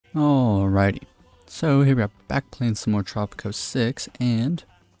Alrighty, so here we are back playing some more Tropico 6, and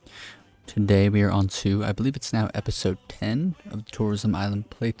today we are on to, I believe it's now episode 10 of the Tourism Island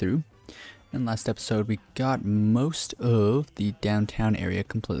playthrough. In last episode we got most of the downtown area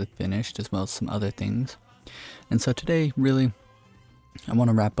completely finished, as well as some other things. And so today, really, I want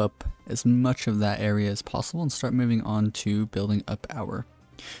to wrap up as much of that area as possible and start moving on to building up our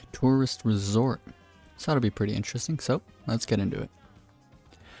tourist resort. So that'll be pretty interesting, so let's get into it.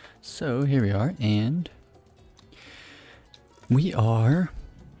 So here we are, and we are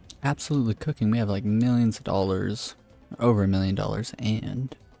absolutely cooking. We have like millions of dollars, over $1 million,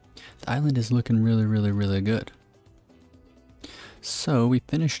 and the island is looking really good. So we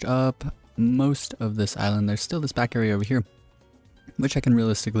finished up most of this island. There's still this back area over here, which I can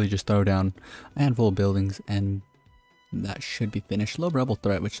realistically just throw down a handful of buildings and that should be finished. Low rebel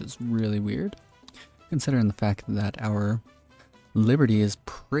threat, which is really weird, considering the fact that our Liberty is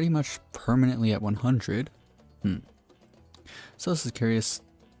pretty much permanently at 100. So this is curious.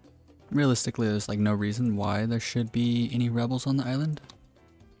 Realistically, there's like no reason why there should be any rebels on the island.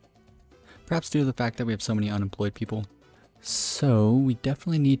 Perhaps due to the fact that we have so many unemployed people. So we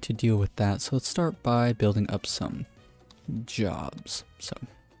definitely need to deal with that. So let's start by building up some jobs. So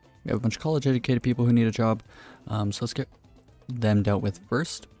we have a bunch of college educated people who need a job. So let's get them dealt with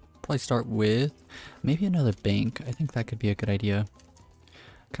first. Probably start with maybe another bank. I think that could be a good idea.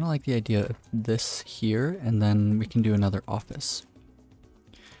 Kind of like the idea of this here, and then we can do another office.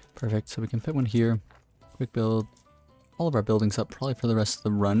 Perfect, so we can fit one here. Quick build all of our buildings up probably for the rest of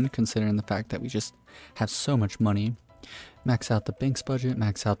the run, considering the fact that we just have so much money. Max out the bank's budget,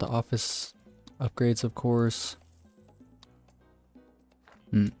 max out the office upgrades, of course.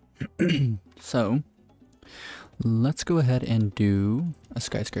 So let's go ahead and do a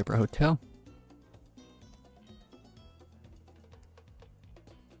skyscraper hotel.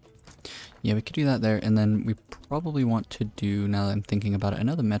 Yeah, we could do that there, and then we probably want to do, now that I'm thinking about it,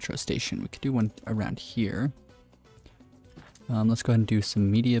 another metro station. We could do one around here. Let's go ahead and do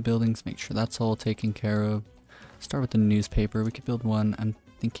some media buildings, make sure that's all taken care of. Start with the newspaper. We could build one, I'm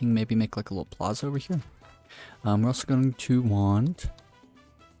thinking maybe make like a little plaza over here. We're also going to want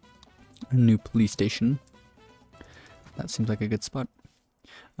a new police station. That seems like a good spot.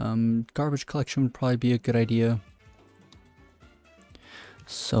 Garbage collection would probably be a good idea.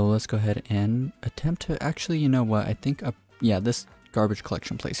 So let's go ahead and attempt to, actually, you know what, I think, yeah, this garbage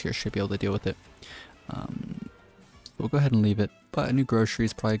collection place here should be able to deal with it. We'll go ahead and leave it, but a new grocery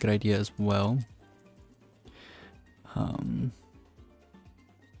is probably a good idea as well.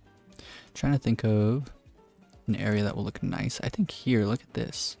 Trying to think of an area that will look nice. I think here, look at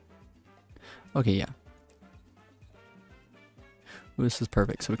this. Okay, yeah. Ooh, this is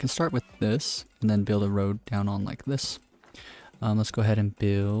perfect. So we can start with this and then build a road down on like this. Let's go ahead and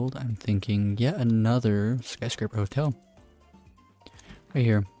build, I'm thinking, yet another skyscraper hotel. Right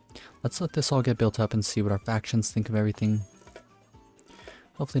here. Let's let this all get built up and see what our factions think of everything.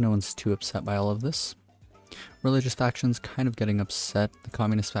 Hopefully no one's too upset by all of this. Religious factions kind of getting upset. The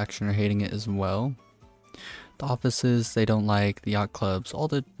communist faction are hating it as well. The offices, they don't like the yacht clubs, all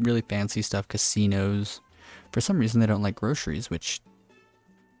the really fancy stuff, casinos. For some reason they don't like groceries, which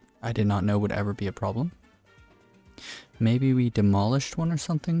I did not know would ever be a problem. Maybe we demolished one or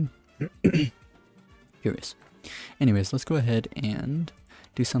something? Curious. Anyways, let's go ahead and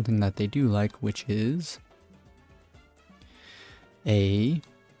do something that they do like, which is a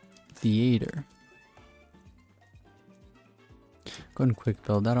theater. Go ahead and quick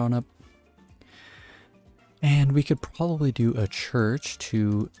build that on up. And we could probably do a church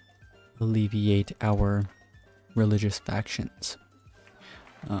to alleviate our religious factions.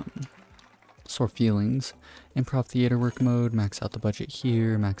 Sore feelings. Improv theater work mode, max out the budget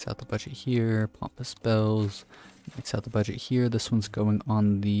here, max out the budget here, pompous bells, max out the budget here. This one's going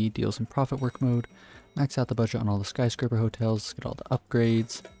on the deals and profit work mode. Max out the budget on all the skyscraper hotels, get all the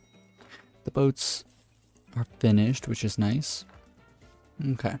upgrades. The boats are finished, which is nice.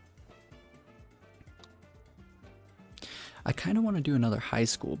 Okay. I kind of want to do another high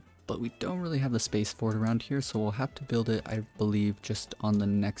school, but we don't really have the space for it around here, so we'll have to build it, I believe, just on the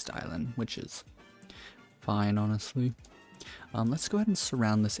next island, which is fine, honestly. Let's go ahead and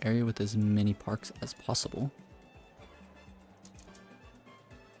surround this area with as many parks as possible.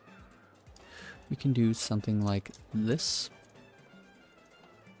 We can do something like this.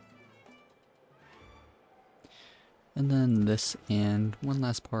 And then this, and one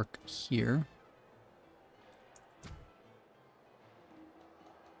last park here.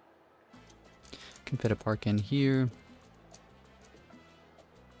 Can fit a park in here.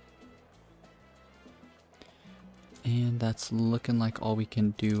 And that's looking like all we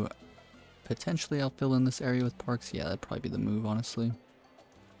can do. Potentially I'll fill in this area with parks. Yeah, that'd probably be the move, honestly.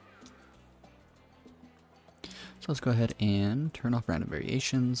 So let's go ahead and turn off random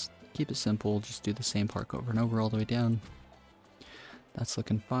variations. Keep it simple, just do the same park over and over all the way down. That's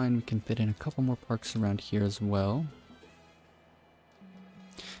looking fine. We can fit in a couple more parks around here as well.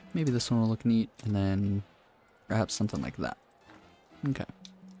 Maybe this one will look neat, and then perhaps something like that. Okay.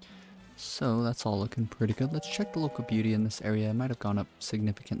 So that's all looking pretty good. Let's check the local beauty in this area. It might have gone up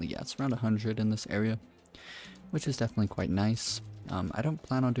significantly. Yeah, it's around 100 in this area, which is definitely quite nice. I don't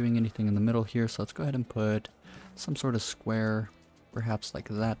plan on doing anything in the middle here, so let's go ahead and put some sort of square, perhaps like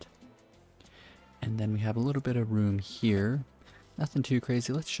that. And then we have a little bit of room here. Nothing too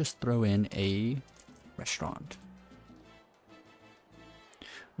crazy. Let's just throw in a restaurant.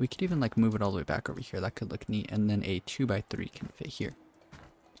 We could even like move it all the way back over here. That could look neat. And then a 2x3 can fit here.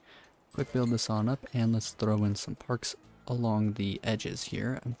 Quick build this on up, and let's throw in some parks along the edges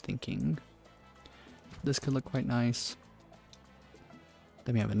here. I'm thinking this could look quite nice.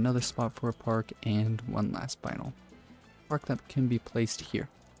 Then we have another spot for a park and one last final park that can be placed here.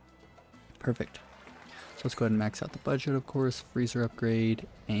 Perfect. So let's go ahead and max out the budget, of course, freezer upgrade,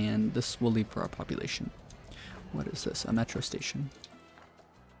 and this will leave for our population. What is this? A metro station.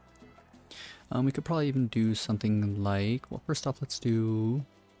 We could probably even do something like, well, first off, let's do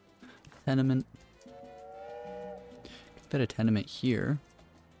tenement. Could fit a tenement here.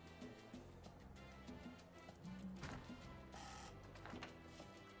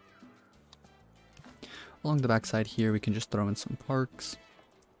 Along the backside here, we can just throw in some parks.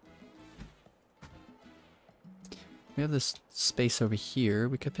 We have this space over here.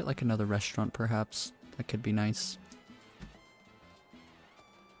 We could fit like another restaurant perhaps. That could be nice.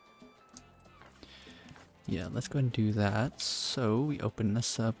 Yeah, let's go ahead and do that. So we open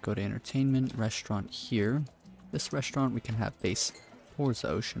this up, go to entertainment, restaurant here. This restaurant we can have face towards the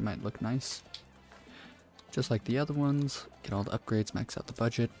ocean, might look nice. Just like the other ones, get all the upgrades, max out the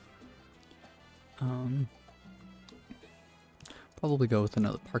budget. Probably go with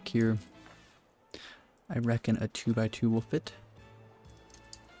another park here. I reckon a 2x2 will fit.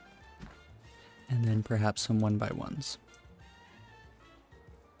 And then perhaps some 1x1s.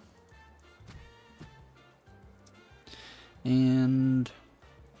 And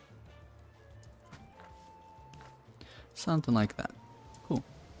something like that. Cool.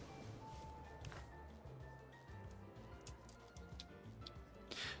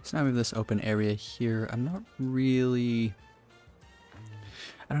 So now we have this open area here. I'm not really...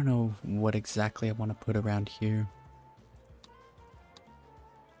 I don't know what exactly I want to put around here.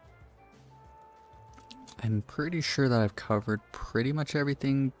 I'm pretty sure that I've covered pretty much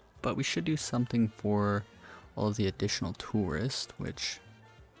everything, but we should do something for all of the additional tourists, which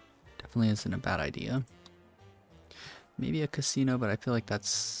definitely isn't a bad idea. Maybe a casino, but I feel like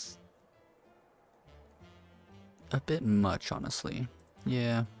that's a bit much, honestly.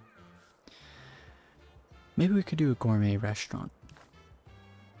 Yeah. Maybe we could do a gourmet restaurant.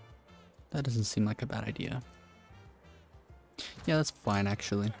 That doesn't seem like a bad idea. Yeah, that's fine,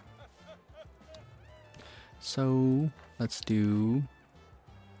 actually. So, let's do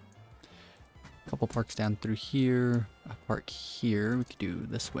a couple parks down through here, a park here, we could do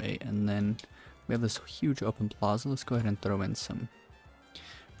this way, and then we have this huge open plaza. Let's go ahead and throw in some,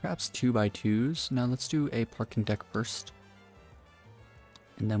 perhaps 2x2s. Now let's do a parking deck first,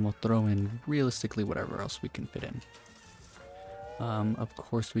 and then we'll throw in realistically whatever else we can fit in. Of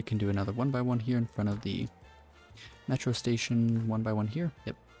course we can do another 1x1 here in front of the metro station, 1x1 here,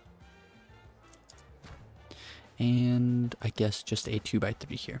 yep. And I guess just a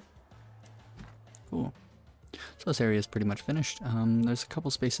 2x3 here. Cool. So this area is pretty much finished. There's a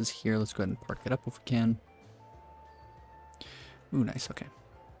couple spaces here. Let's go ahead and park it up if we can. Ooh, nice, okay.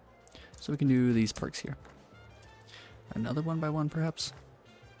 So we can do these parks here. Another 1x1 perhaps?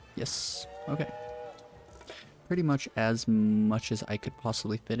 Yes, okay. Pretty much as I could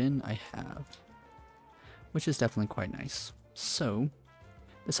possibly fit in, I have. Which is definitely quite nice. So,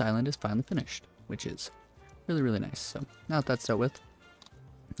 this island is finally finished, which is really, really nice. So, now that that's dealt with,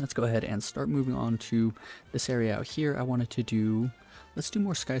 let's go ahead and start moving on to this area out here. I wanted to do, let's do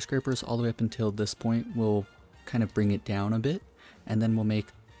more skyscrapers all the way up until this point. We'll kind of bring it down a bit, and then we'll make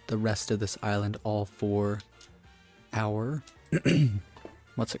the rest of this island all for our,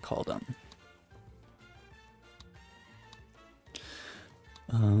 what's it called?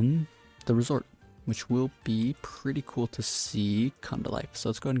 The resort, which will be pretty cool to see come to life. So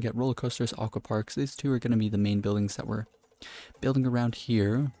let's go ahead and get roller coasters, aqua parks. These two are going to be the main buildings that we're building around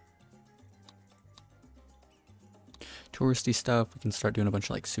here. Touristy stuff, we can start doing a bunch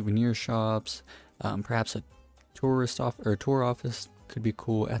of like souvenir shops, perhaps a Tour office could be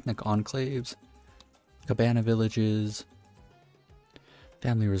cool. Ethnic enclaves, cabana villages,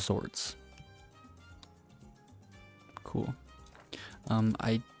 family resorts. Cool.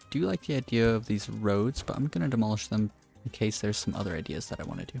 I do like the idea of these roads, but I'm gonna demolish them in case there's some other ideas that I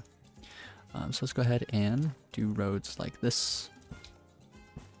want to do. So let's go ahead and do roads like this.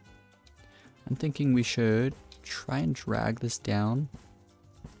 I'm thinking we should try and drag this down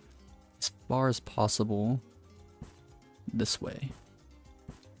as far as possible this way.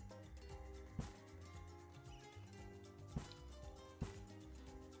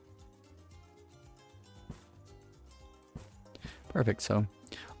 Perfect, so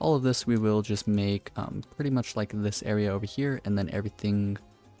all of this we will just make pretty much like this area over here, and then everything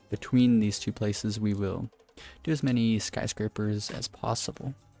between these two places we will do as many skyscrapers as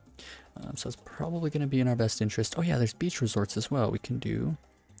possible. So it's probably going to be in our best interest. Oh yeah, there's beach resorts as well we can do.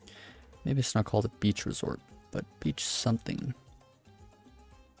 Maybe it's not called a beach resort, but beach something.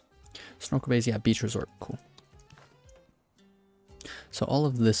 Snorkel bays, yeah, beach resort, cool. So all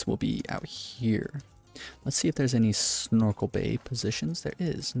of this will be out here. Let's see if there's any snorkel bay positions. There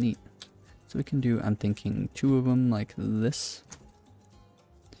is, neat. So we can do, I'm thinking 2 of them like this.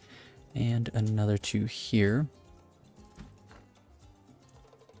 And another 2 here.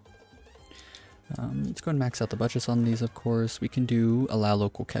 Let's go and max out the budgets on these, of course. We can do allow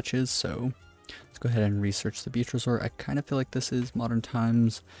local catches, so let's go ahead and research the beach resort. I kind of feel like this is modern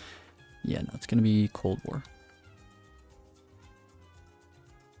times. Yeah, no, it's going to be Cold War.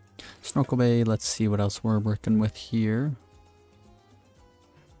 Snorkel Bay, let's see what else we're working with here.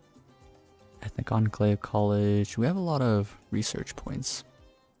 Ethnic Enclave College. We have a lot of research points.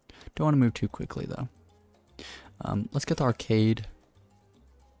 Don't want to move too quickly though. Let's get the arcade.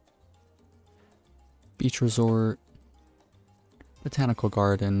 Beach resort. Botanical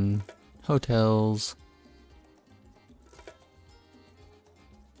garden. Hotels.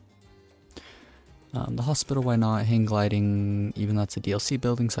 The hospital, why not? Hang gliding, even though it's a DLC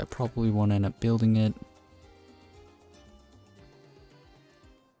building, so I probably won't end up building it.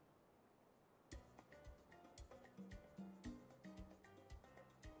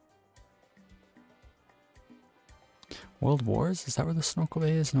 World Wars? Is that where the Snorkel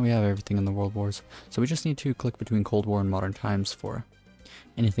Bay is? No, we have everything in the World Wars. So we just need to click between Cold War and Modern Times for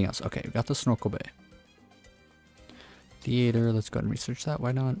anything else. Okay, we got the Snorkel Bay. Theater, let's go ahead and research that,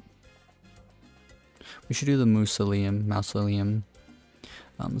 why not? We should do the mausoleum.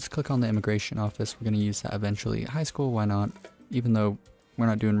 Let's click on the immigration office. We're going to use that eventually. High school, why not? Even though we're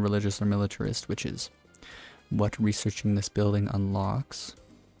not doing religious or militarist, which is what researching this building unlocks.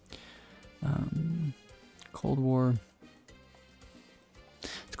 Cold War.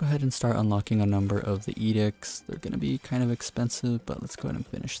 Let's go ahead and start unlocking a number of the edicts. They're going to be kind of expensive, but let's go ahead and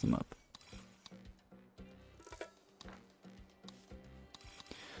finish them up.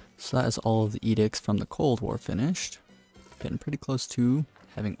 So that is all of the edicts from the Cold War finished. Getting pretty close to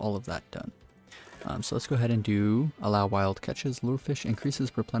having all of that done. So let's go ahead and do allow wild catches. Lure fish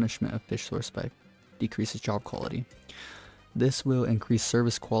increases replenishment of fish source by decreases job quality. This will increase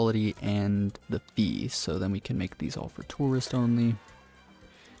service quality and the fee, so then we can make these all for tourist only.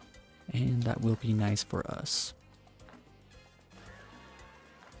 And that will be nice for us.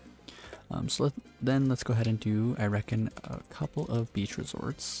 Then let's go ahead and do, I reckon, a couple of beach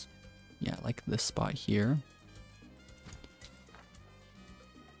resorts. Yeah, like this spot here.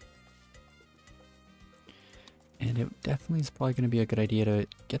 And it definitely is probably going to be a good idea to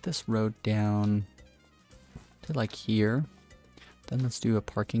get this road down to like here. Then let's do a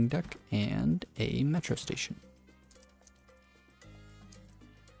parking deck and a metro station.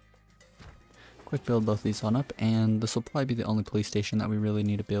 Quick build both of these on up, and this will probably be the only police station that we really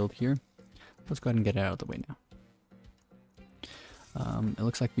need to build here. Let's go ahead and get it out of the way now. It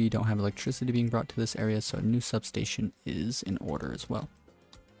looks like we don't have electricity being brought to this area, so a new substation is in order as well.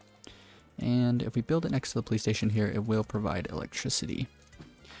 And if we build it next to the police station here, it will provide electricity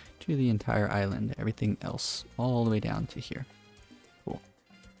to the entire island, everything else, all the way down to here. Cool.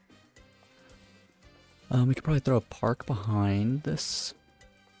 We could probably throw a park behind this.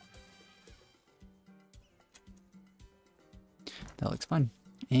 That looks fun.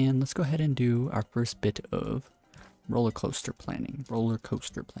 And let's go ahead and do our first bit of roller coaster planning.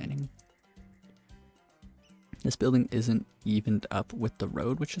 This building isn't evened up with the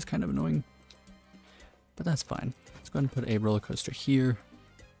road, which is kind of annoying, but that's fine. Let's go ahead and put a roller coaster here.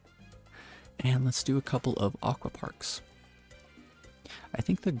 And let's do a couple of aqua parks. I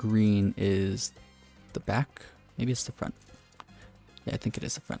think the green is the back. Maybe it's the front. Yeah, I think it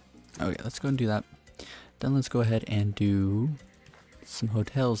is the front. Okay, let's go and do that. Then let's go ahead and do some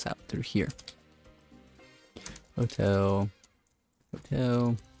hotels out through here. Hotel.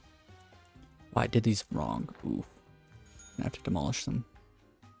 Hotel. Oh, I did these wrong. Ooh. I have to demolish them.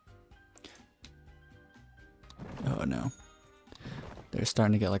 Oh no. They're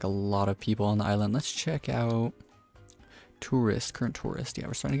starting to get like a lot of people on the island. Let's check out tourists, current tourists. Yeah,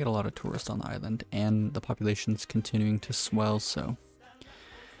 we're starting to get a lot of tourists on the island, and the population's continuing to swell, so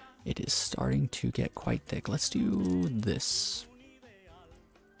it is starting to get quite thick. Let's do this.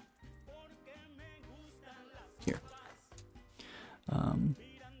 Here. Then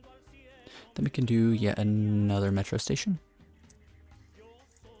we can do yet another metro station.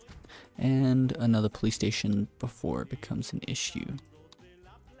 And another police station before it becomes an issue.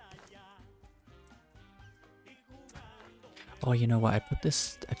 Oh, you know what? I put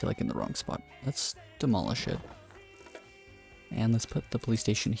this, I feel like, in the wrong spot. Let's demolish it. And let's put the police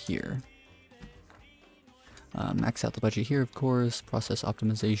station here. Max out the budget here, of course. Process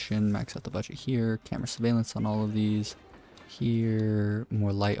optimization, max out the budget here. Camera surveillance on all of these. Here,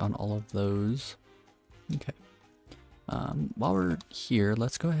 more light on all of those. Okay. While we're here,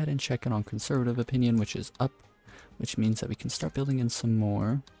 let's go ahead and check in on conservative opinion, which is up, which means that we can start building in some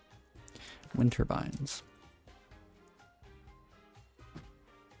more wind turbines.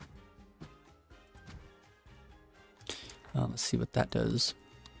 Let's see what that does.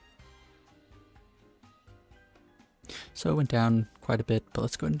 So it went down quite a bit, but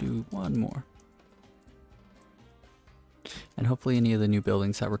let's go and do one more. And hopefully any of the new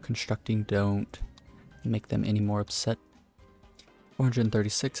buildings that we're constructing don't make them any more upset.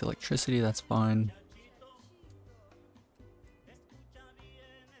 436 electricity, that's fine.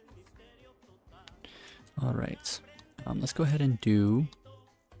 Alright, let's go ahead and do,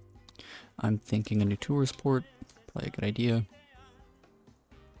 I'm thinking a new tourist port, probably a good idea.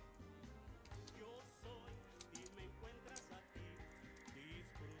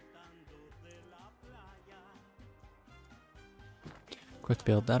 Quick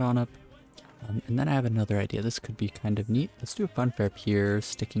build that on up. And then I have another idea. This could be kind of neat. Let's do a fun fair pier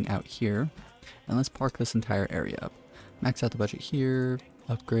sticking out here. And let's park this entire area up. Max out the budget here.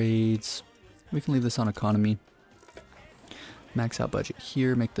 Upgrades. We can leave this on economy. Max out budget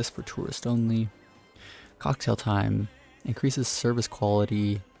here. Make this for tourist only. Cocktail time. Increases service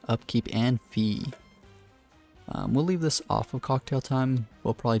quality, upkeep, and fee. We'll leave this off of cocktail time.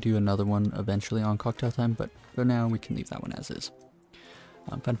 We'll probably do another one eventually on cocktail time, but for now we can leave that one as is.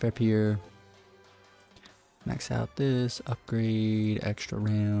 Fun fair pier. Max out this, upgrade, extra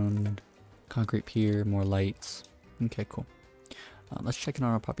round, concrete pier, more lights. Okay, cool. Let's check in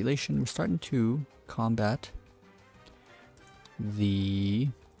on our population. We're starting to combat the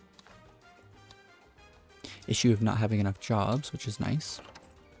issue of not having enough jobs, which is nice.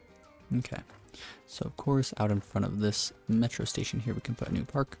 Okay, so of course out in front of this metro station here we can put a new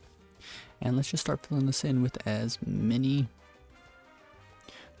park. And let's just start filling this in with as many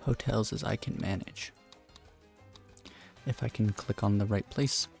hotels as I can manage. If I can click on the right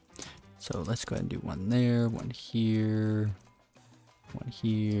place. So let's go ahead and do one there, one here, one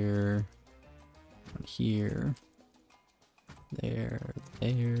here, one here, there,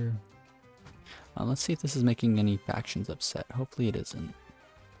 there. Let's see if this is making any factions upset. Hopefully it isn't.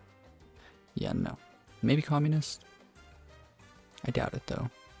 Yeah, no. Maybe communist? I doubt it though.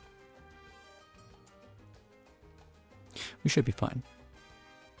 We should be fine.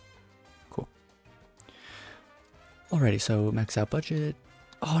 Cool. Alrighty, so max out budget.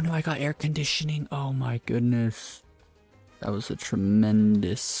 Oh no, I got air conditioning. Oh my goodness. That was a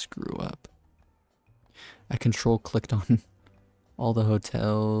tremendous screw up. I control clicked on all the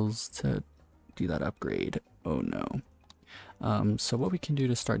hotels to do that upgrade. Oh no. So what we can do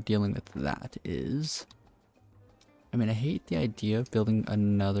to start dealing with that is, I mean, I hate the idea of building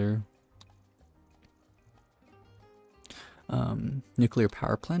another nuclear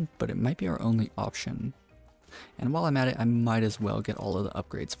power plant, but it might be our only option. And while I'm at it, I might as well get all of the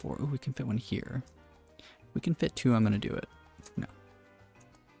upgrades for, oh, we can fit one here. If we can fit two, I'm going to do it. No.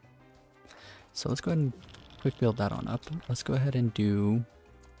 So let's go ahead and quick build that on up. Let's go ahead and do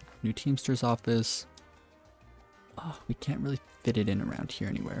new Teamster's office. Oh, we can't really fit it in around here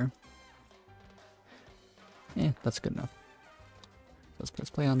anywhere. That's good enough. Let's press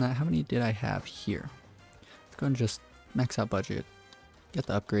play on that. How many did I have here? Let's go and just max out budget. Get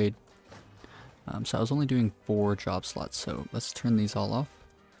the upgrade. So I was only doing 4 job slots, so let's turn these all off.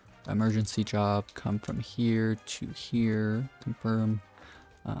 Emergency job, come from here to here, confirm.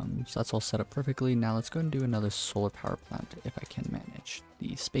 So that's all set up perfectly. Now let's go and do another solar power plant if I can manage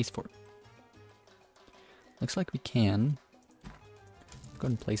the spaceport. Looks like we can. Go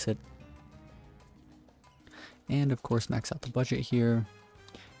ahead and place it. And of course max out the budget here.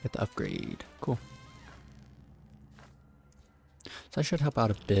 Get the upgrade. Cool. So that should help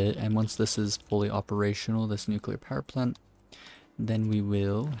out a bit, and once this is fully operational, this nuclear power plant, then we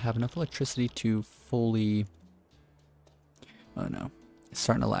will have enough electricity to fully... Oh no, it's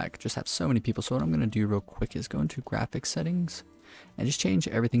starting to lag. Just have so many people. So what I'm going to do real quick is go into graphics settings and just change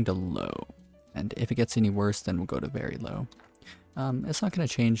everything to low. And if it gets any worse, then we'll go to very low. It's not going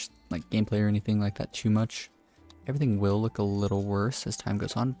to change like gameplay or anything like that too much. Everything will look a little worse as time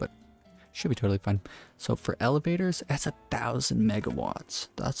goes on, but should be totally fine. So for elevators, that's 1,000 megawatts.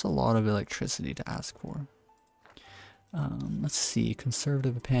 That's a lot of electricity to ask for. Let's see,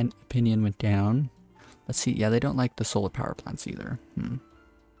 conservative opinion went down. Let's see, yeah, they don't like the solar power plants either.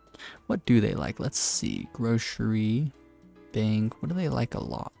 What do they like? Let's see, grocery, bank, what do they like a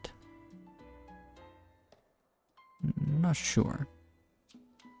lot? I'm not sure.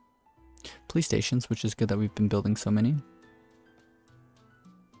 Police stations, which is good that we've been building so many.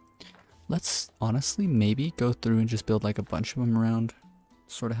 Let's honestly maybe go through and just build like a bunch of them around.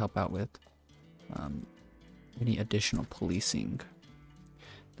 Sort of help out with any additional policing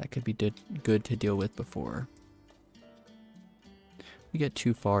that could be good to deal with before we get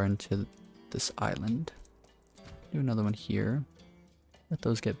too far into this island. Do another one here. Let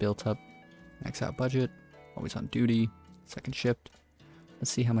those get built up. Max out budget. Always on duty. Second shift.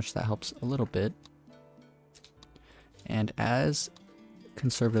 Let's see how much that helps a little bit. And as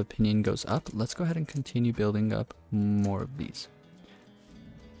conservative opinion goes up, let's go ahead and continue building up more of these.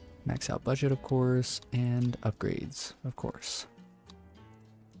 Max out budget, of course, and upgrades, of course.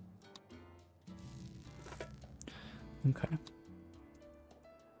 Okay.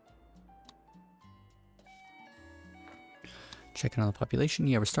 Checking on the population.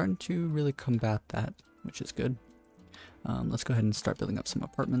 Yeah, we're starting to really combat that, which is good. Let's go ahead and start building up some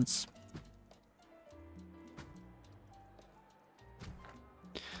apartments.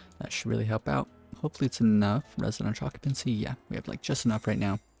 That should really help out. Hopefully it's enough. Residential occupancy, yeah, we have like just enough right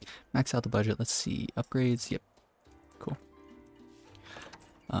now. Max out the budget. Let's see, upgrades. Yep, cool.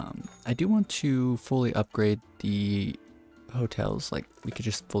 I do want to fully upgrade the hotels. Like we could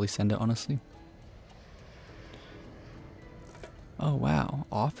just fully send it, honestly. Oh wow,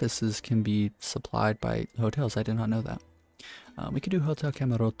 offices can be supplied by hotels. I did not know that. We could do Hotel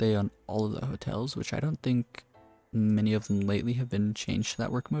Camarote on all of the hotels, which I don't think many of them lately have been changed to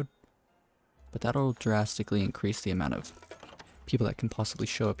that work mode. But that'll drastically increase the amount of people that can possibly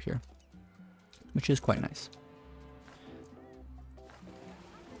show up here, which is quite nice.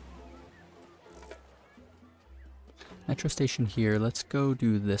 Metro station here. Let's go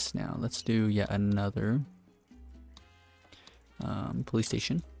do this now. Let's do yet another police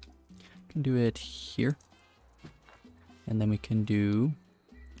station. Can do it here, and then we can do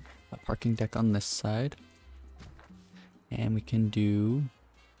a parking deck on this side, and we can do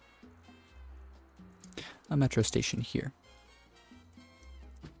a metro station here,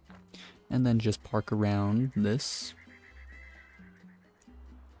 and then just park around this.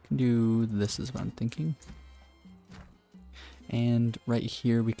 Can do this is what I'm thinking, and right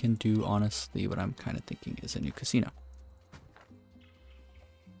here we can do, honestly, what I'm kind of thinking is a new casino.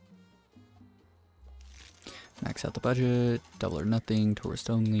 Max out the budget, double or nothing,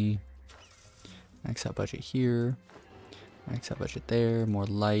 tourist only. Max out budget here. Max out budget there, more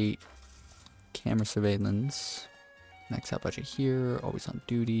light. Camera surveillance. Max out budget here, always on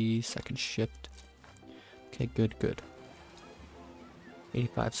duty, second shift. Okay, good, good.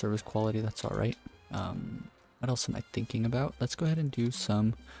 85 service quality, that's alright. What else am I thinking about? Let's go ahead and do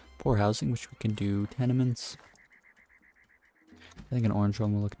some poor housing, which we can do tenements. I think an orange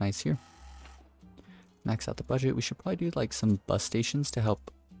one will look nice here. Max out the budget. We should probably do like some bus stations to help.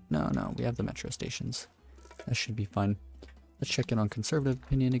 No, we have the metro stations. That should be fun. Let's check in on conservative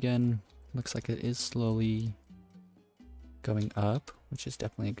opinion again. Looks like it is slowly going up, which is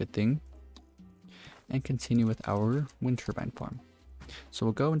definitely a good thing. And continue with our wind turbine farm. So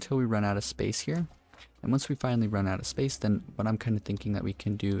we'll go until we run out of space here. And once we finally run out of space, then what I'm kind of thinking that we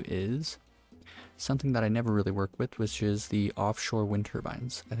can do is something that I never really work with, which is the offshore wind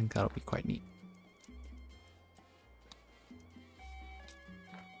turbines. I think that'll be quite neat.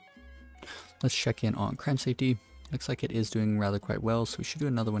 Let's check in on crime safety. Looks like it is doing rather quite well, so we should do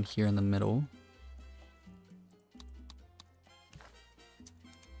another one here in the middle.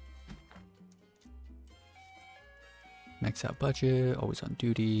 Max out budget, always on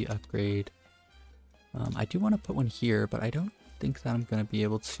duty, upgrade. I do want to put one here, but I don't think that I'm going to be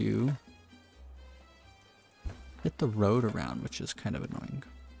able to hit the road around, which is kind of annoying.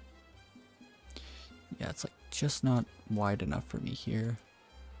 Yeah, it's like just not wide enough for me here.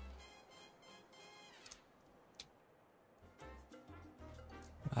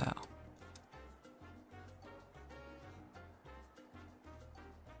 Wow.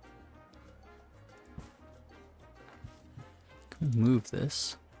 Move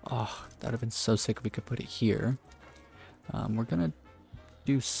this. Oh, that would have been so sick if we could put it here. We're gonna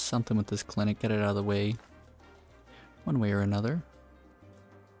do something with this clinic, get it out of the way one way or another.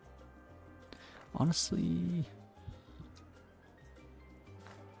 Honestly,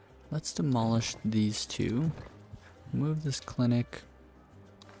 let's demolish these two. Move this clinic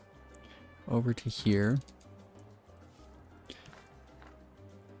over to here.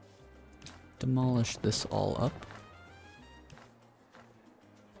 Demolish this all up.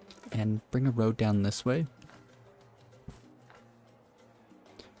 And bring a road down this way.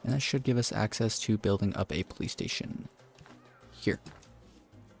 And that should give us access to building up a police station. Here.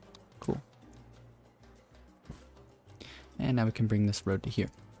 Cool. And now we can bring this road to here.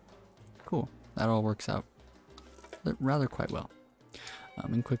 Cool. That all works out rather quite well.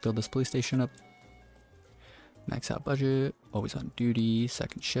 And quick build this police station up. Max out budget. Always on duty.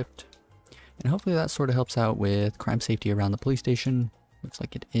 Second shift. And hopefully that sort of helps out with crime safety around the police station. Looks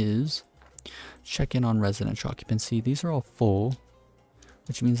like it is. Check in on residential occupancy. These are all full,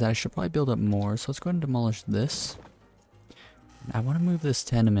 which means that I should probably build up more. So let's go ahead and demolish this. I want to move this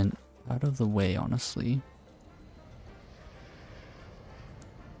tenement out of the way, honestly.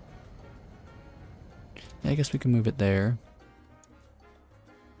 Yeah, I guess we can move it there.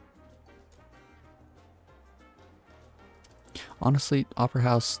 Honestly, Opera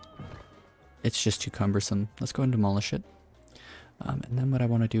House, it's just too cumbersome. Let's go ahead and demolish it. And then what I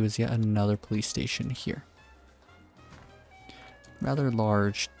want to do is yet another police station here. Rather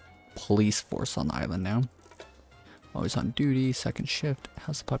large police force on the island now. Always on duty, second shift.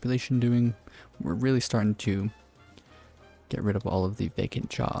 How's the population doing? We're really starting to get rid of all of the vacant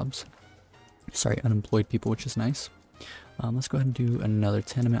jobs. Sorry, unemployed people, which is nice. Let's go ahead and do another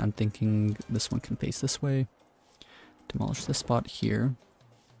tenement. I'm thinking this one can face this way. Demolish this spot here.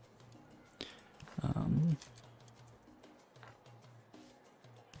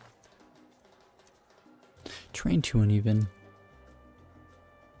 Terrain too uneven.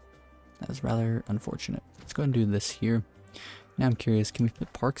 That is rather unfortunate. Let's go ahead and do this here. Now I'm curious, can we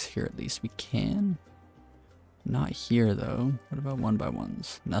put parks here at least? We can. Not here though. What about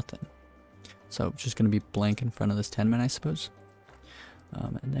 1x1s? Nothing. So just going to be blank in front of this tenement, I suppose.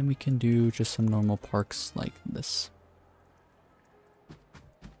 And then we can do just some normal parks like this.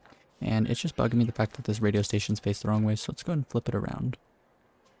 And it's just bugging me the fact that this radio station's faced the wrong way, so let's go ahead and flip it around.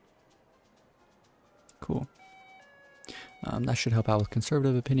 Cool. That should help out with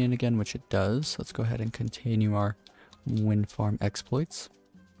conservative opinion again, which it does. Let's go ahead and continue our wind farm exploits.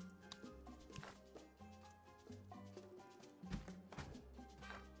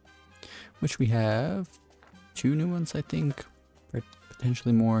 Which we have 2 new ones, I think, or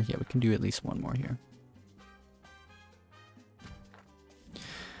potentially more. Yeah, we can do at least 1 more here.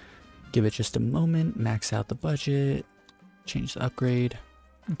 Give it just a moment, max out the budget, change the upgrade.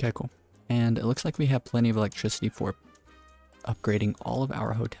 Okay, cool. And it looks like we have plenty of electricity for upgrading all of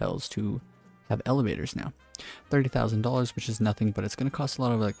our hotels to have elevators now. $30,000, which is nothing, but it's going to cost a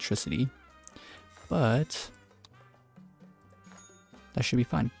lot of electricity. But that should be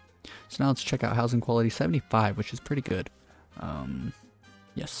fine. So now let's check out housing quality. 75, which is pretty good.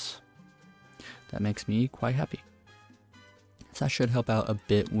 Yes. That makes me quite happy. So that should help out a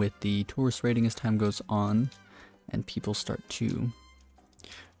bit with the tourist rating as time goes on and people start to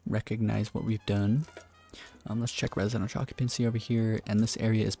recognize what we've done. Let's check residential occupancy over here, and this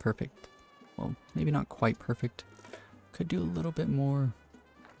area is perfect. Well, maybe not quite perfect. Could do a little bit more.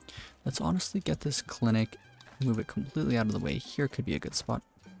 Let's honestly get this clinic, move it completely out of the way. Here could be a good spot.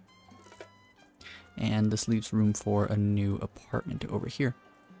 And this leaves room for a new apartment over here.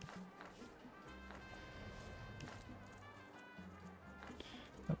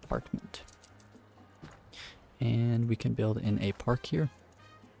 Apartment. And we can build in a park here.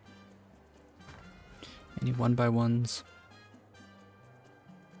 Any 1x1s?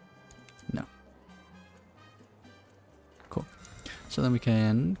 No. Cool. So then we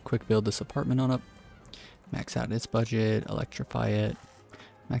can quick build this apartment on up. Max out its budget, electrify it.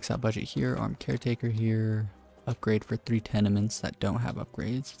 Max out budget here, armed caretaker here. Upgrade for 3 tenements that don't have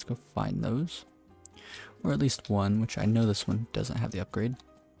upgrades. Let's go find those. Or at least 1, which I know this one doesn't have the upgrade.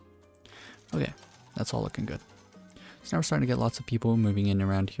 Okay, that's all looking good. So now we're starting to get lots of people moving in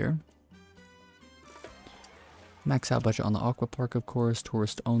around here. Max out budget on the aqua park, of course.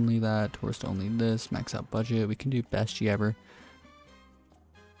 Tourist only that, tourist only this. Max out budget. We can do best G ever.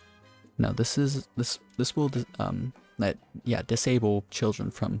 No, this will disable children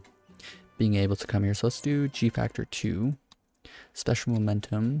from being able to come here. So let's do G factor 2. Special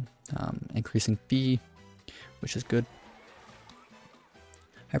momentum, increasing fee, which is good.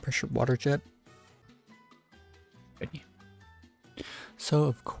 High pressure water jet. Ready. So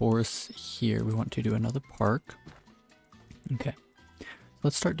of course here we want to do another park. Okay,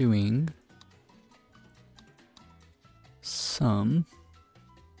 let's start doing some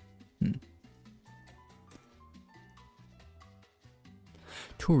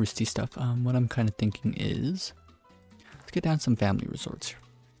touristy stuff. What I'm kind of thinking is let's get down some family resorts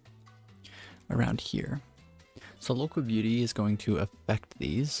around here. So local beauty is going to affect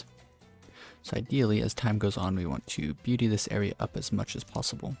these. So ideally, as time goes on, we want to beauty this area up as much as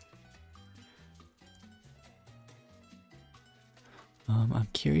possible. I'm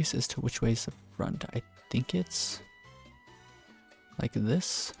curious as to which way is the front. I think it's like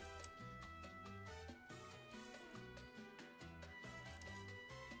this.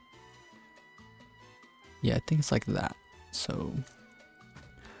 Yeah, I think it's like that. So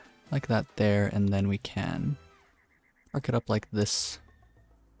like that there, and then we can arc it up like this.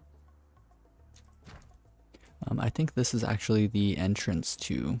 I think this is actually the entrance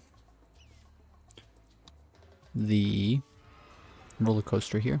to the roller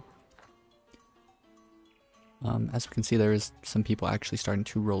coaster here. As we can see, there is some people actually starting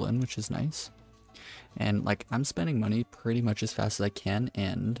to roll in, which is nice. And like, I'm spending money pretty much as fast as I can,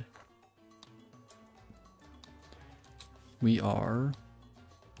 and we are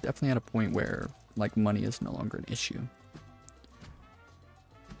definitely at a point where like money is no longer an issue.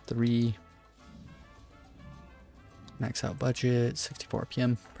 3 max out budget, 64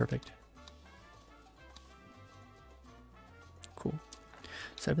 RPM, perfect. Cool.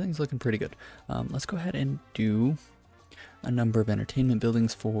 So everything's looking pretty good. Let's go ahead and do a number of entertainment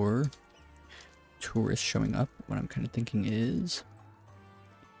buildings for tourists showing up. What I'm kind of thinking is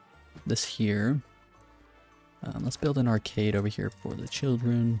this here. Let's build an arcade over here for the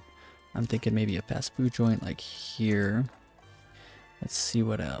children. I'm thinking maybe a fast food joint like here. Let's see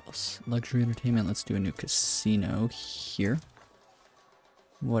what else. Luxury entertainment, let's do a new casino here.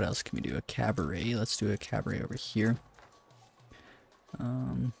 What else can we do? A cabaret, let's do a cabaret over here.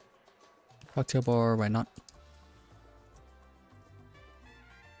 Cocktail bar, why not?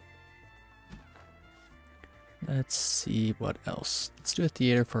 Let's see what else. Let's do a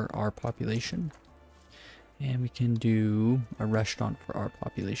theater for our population. And we can do a restaurant for our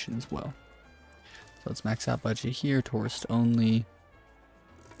population as well. So let's max out budget here, tourist only.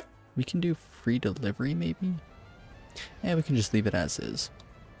 We can do free delivery maybe? And we can just leave it as is.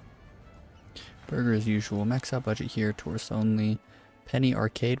 Burger as usual, max out budget here, tourist only. Penny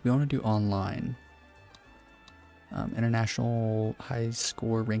arcade, we want to do online. International high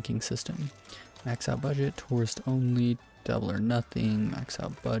score ranking system. Max out budget, tourist only, double or nothing, max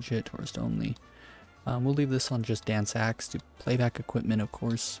out budget, tourist only. We'll leave this on just dance acts, do playback equipment of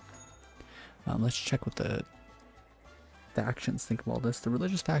course. Let's check what the factions think of all this. The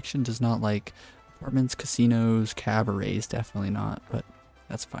religious faction does not like apartments, casinos, cabarets, definitely not, but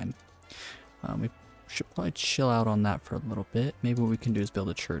that's fine. We should probably chill out on that for a little bit. Maybe what we can do is build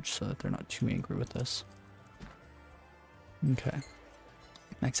a church so that they're not too angry with us. Okay.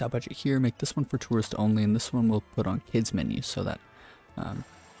 Max out budget here, make this one for tourist only, and this one we'll put on kids menu so that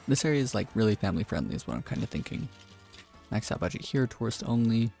this area is like really family friendly is what I'm kind of thinking. Max out budget here, tourist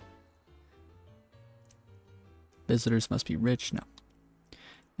only. Visitors must be rich, no.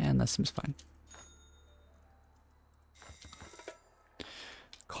 And that seems fine.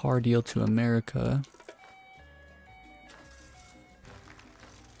 Car deal to America.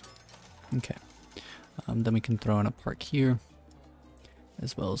 Okay. Then we can throw in a park here,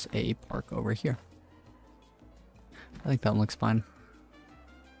 as well as a park over here. I think that one looks fine.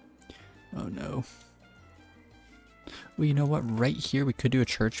 Oh no. Well, you know what? Right here we could do a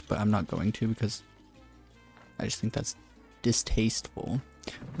church, but I'm not going to because I just think that's distasteful.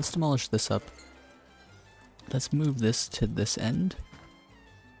 Let's demolish this up. Let's move this to this end.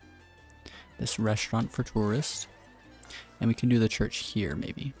 This restaurant for tourists. And we can do the church here,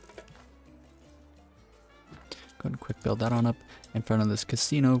 maybe. Go ahead and quick build that on up. In front of this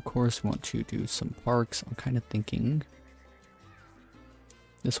casino, of course, we want to do some parks. I'm kind of thinking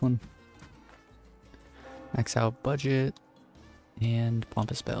this one. Max out budget. And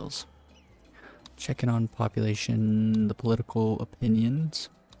pompous bells. Checking on population, the political opinions.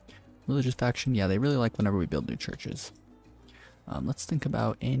 Religious faction, yeah, they really like whenever we build new churches. Let's think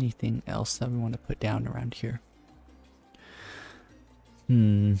about anything else that we want to put down around here.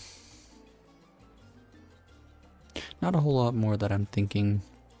 Not a whole lot more that I'm thinking.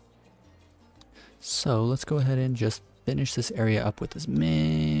 So let's go ahead and just finish this area up with as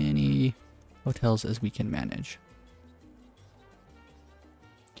many hotels as we can manage.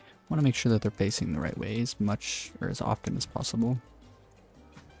 Want to make sure that they're facing the right way as much or as often as possible.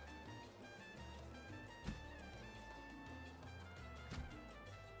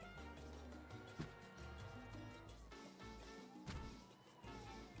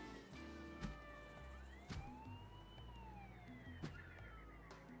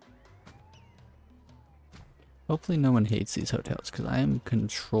 Hopefully no one hates these hotels, because I am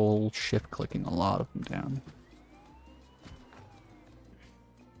control shift clicking a lot of them down.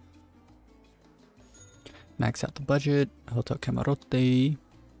 Max out the budget. Hotel Camarote.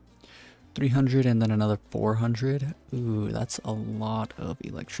 300 and then another 400. Ooh, that's a lot of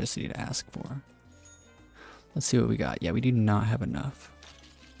electricity to ask for. Let's see what we got. Yeah, we do not have enough.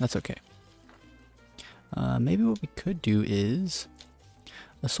 That's okay. Maybe what we could do is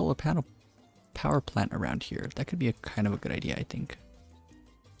a solar panel power plant around here. That could be a kind of a good idea, I think.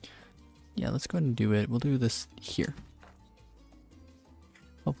 Yeah, let's go ahead and do it. We'll do this here.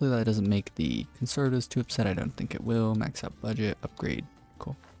 Hopefully that doesn't make the conservatives too upset. I don't think it will. Max out budget, upgrade.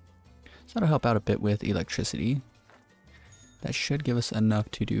 Cool. So that'll help out a bit with electricity. That should give us enough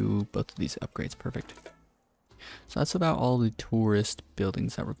to do both of these upgrades. Perfect. So that's about all the tourist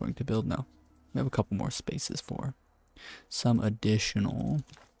buildings that we're going to build now. We have a couple more spaces for some additional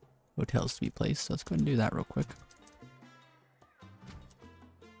hotels to be placed. So let's go ahead and do that real quick.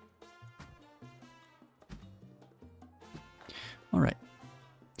 Alright.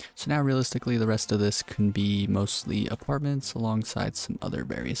 So now realistically the rest of this can be mostly apartments alongside some other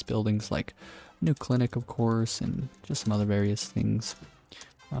various buildings like a new clinic of course and just some other various things.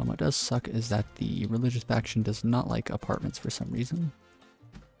 What does suck is that the religious faction does not like apartments for some reason.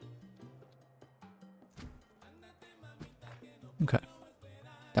 Okay.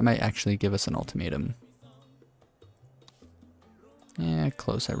 That might actually give us an ultimatum. Yeah,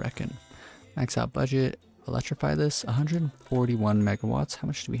 close I reckon. Max out budget. Electrify this. 141 megawatts. How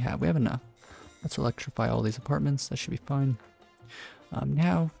much do we have? We have enough. Let's electrify all these apartments. That should be fine.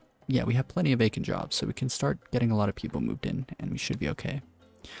 Now, yeah, we have plenty of vacant jobs, so we can start getting a lot of people moved in, and we should be okay.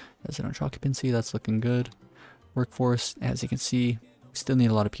 Residential occupancy, that's looking good. Workforce, as you can see, we still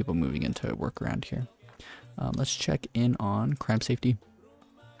need a lot of people moving into work around here. Let's check in on crime safety.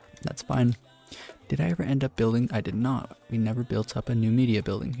 That's fine. Did I ever end up building? I did not. We never built up a new media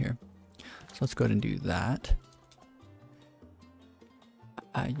building here. So let's go ahead and do that.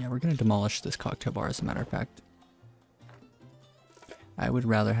 Yeah, we're going to demolish this cocktail bar as a matter of fact. I would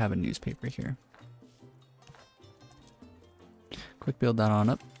rather have a newspaper here. Quick build that on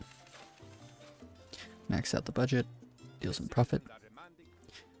up. Max out the budget. Deal some profit.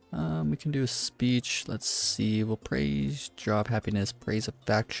 We can do a speech. Let's see. We'll praise job happiness, praise a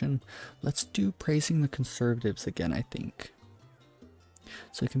faction. Let's do praising the conservatives again, I think.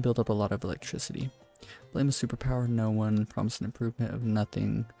 So we can build up a lot of electricity. Blame a superpower, no one. Promise an improvement of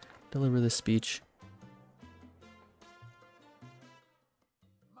nothing. Deliver this speech.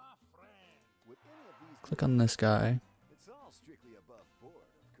 Click on this guy.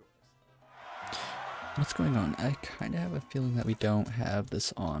 What's going on? I kind of have a feeling that we don't have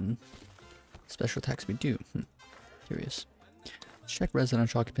this on. Special tax we do. Curious. Let's check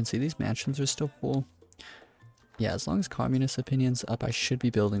residential occupancy. These mansions are still full. Yeah, as long as communist opinion's up, I should be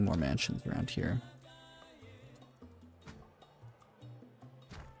building more mansions around here.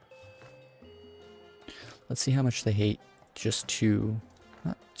 Let's see how much they hate. Just two.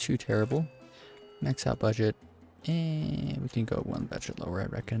 Not too terrible. Max out budget. And we can go one budget lower, I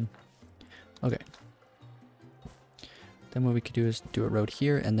reckon. Okay. Then what we could do is do a road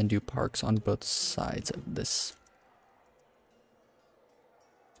here and then do parks on both sides of this.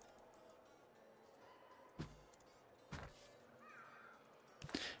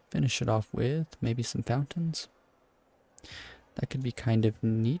 Finish it off with maybe some fountains. That could be kind of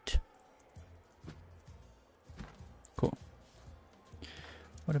neat. Cool.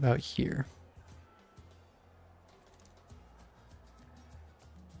 What about here?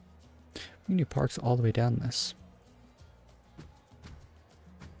 We can do parks all the way down this.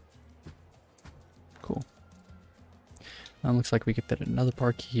 Cool. Looks like we could fit another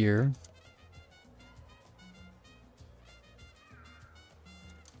park here.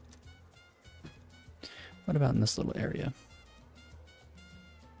 What about in this little area?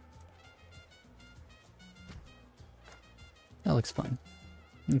 That looks fine.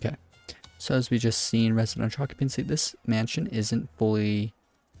 Okay. So as we just seen residential occupancy, this mansion isn't fully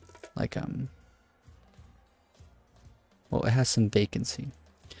like well, it has some vacancy.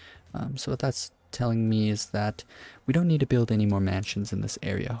 So what that's telling me is that we don't need to build any more mansions in this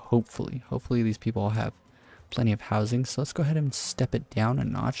area. Hopefully these people have plenty of housing. So let's go ahead and step it down a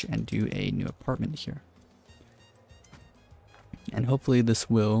notch and do a new apartment here. And hopefully this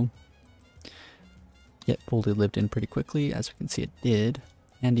will get fully lived in pretty quickly. As we can see, it did.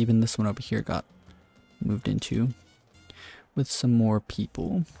 And even this one over here got moved into with some more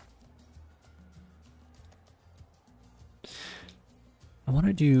people. I want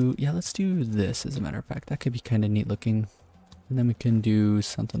to do, yeah, let's do this as a matter of fact. That could be kind of neat looking. And then we can do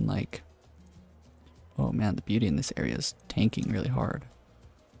something like Oh man, the beauty in this area is tanking really hard.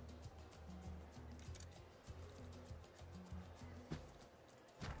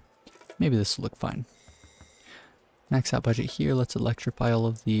 Maybe this will look fine. Max out budget here. Let's electrify all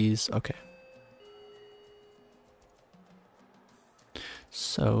of these. Okay.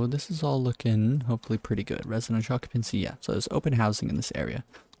 So this is all looking hopefully pretty good. Residential occupancy, yeah. So there's open housing in this area.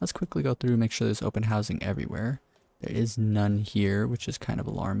 Let's quickly go through and make sure there's open housing everywhere. There is none here, which is kind of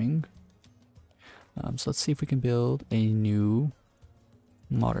alarming. So let's see if we can build a new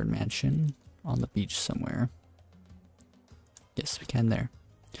modern mansion on the beach somewhere. Yes, we can there.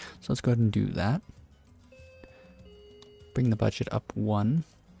 So let's go ahead and do that. Bring the budget up 1.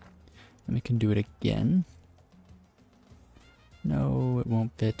 And we can do it again. No, it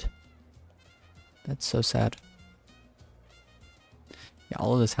won't fit. That's so sad. Yeah,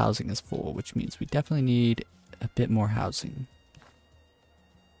 all of this housing is full, which means we definitely need a bit more housing.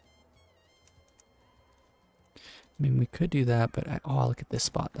 I mean, we could do that, but oh, look at this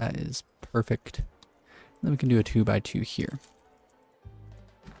spot. That is perfect. And then we can do a 2x2 here.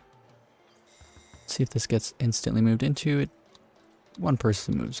 See if this gets instantly moved into it. One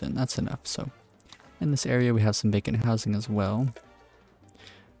person moves in, that's enough. So in this area we have some vacant housing as well.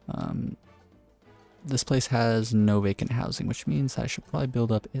 This place has no vacant housing, which means I should probably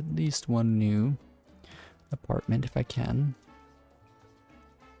build up at least one new apartment if I can.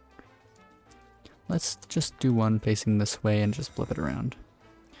 Let's just do one facing this way and just flip it around.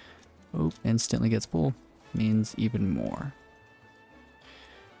 Oh, instantly gets full. Means even more.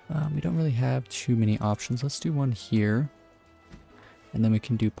 We don't really have too many options. Let's do one here. And then we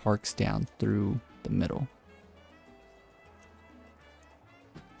can do parks down through the middle.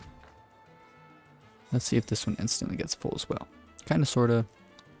 Let's see if this one instantly gets full as well. Kind of, sort of.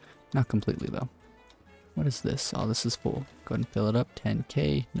 Not completely though. What is this? Oh, this is full. Go ahead and fill it up.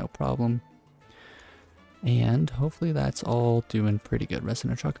 10K, no problem. And hopefully that's all doing pretty good.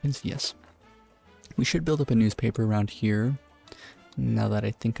 Residential occupancy, yes. We should build up a newspaper around here. Now that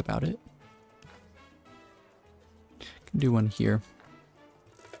I think about it. Can do one here.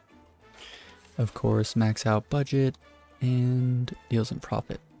 Of course, max out budget and deals in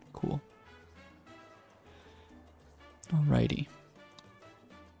profit. Cool. Alrighty.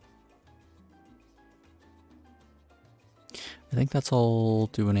 I think that's all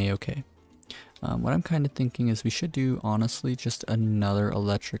doing a-okay. What I'm kind of thinking is we should do, honestly, just another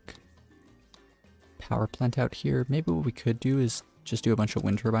electric power plant out here. Maybe what we could do is just do a bunch of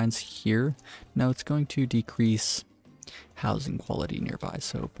wind turbines here. No, it's going to decrease housing quality nearby,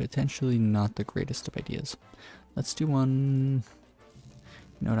 so potentially not the greatest of ideas. Let's do one.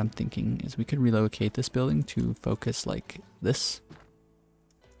 You know what I'm thinking is we could relocate this building to focus like this.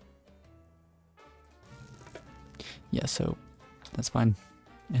 Yeah, so that's fine.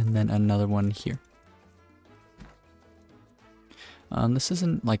 And then another one here. This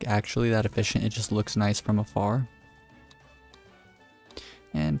isn't like actually that efficient, it just looks nice from afar.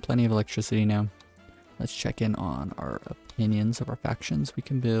 And plenty of electricity now. Let's check in on our opinions of our factions. We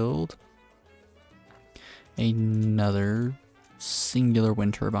can build another singular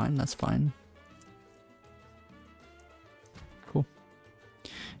wind turbine, that's fine. Cool.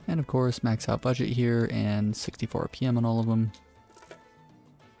 And of course, max out budget here and 64 PM on all of them.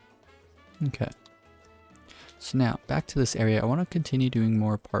 Okay. So now, back to this area. I want to continue doing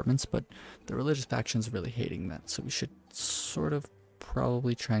more apartments, but the religious faction's really hating that, so we should sort of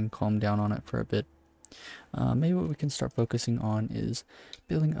probably try and calm down on it for a bit. Maybe what we can start focusing on is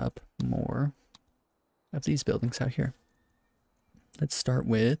building up more of these buildings out here. Let's start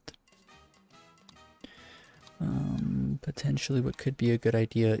with potentially what could be a good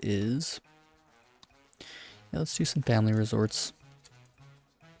idea is, yeah, let's do some family resorts.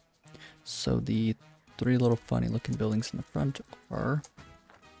 So the 3 little funny looking buildings in the front are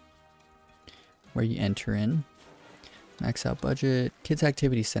where you enter in. Max out budget, kids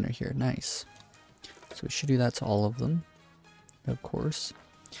activity center here, nice. So we should do that to all of them, of course.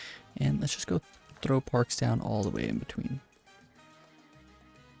 And let's just go throw parks down all the way in between.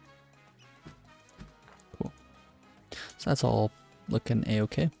 Cool. So that's all looking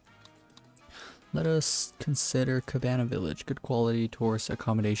a-okay. Let us consider Cabana Village. Good quality tourist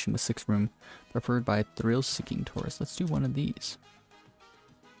accommodation with 6 room, preferred by thrill-seeking tourists. Let's do one of these.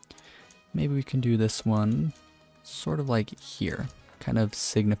 Maybe we can do this one sort of like here, kind of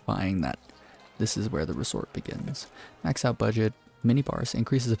signifying that this is where the resort begins. Max out budget, mini bars,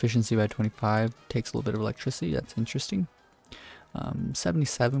 increases efficiency by 25, takes a little bit of electricity, that's interesting.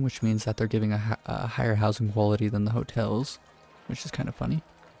 77, which means that they're giving a higher housing quality than the hotels, which is kind of funny.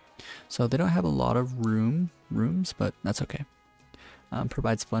 So they don't have a lot of rooms, but that's okay.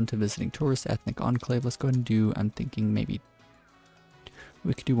 Provides fun to visiting tourists, ethnic enclave. Let's go ahead and do, I'm thinking maybe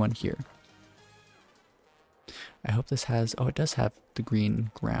we could do one here. I hope this has, oh, it does have the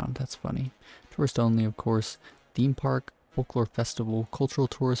green ground. That's funny. Tourist only, of course. Theme park, folklore festival, cultural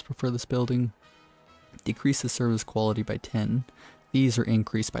tourists prefer this building. Decreases service quality by 10. These are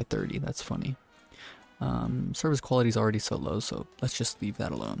increased by 30. That's funny. Service quality is already so low, so let's just leave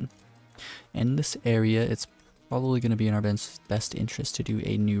that alone. In this area, it's probably going to be in our best interest to do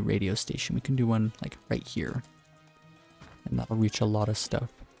a new radio station. We can do one like right here, and that'll reach a lot of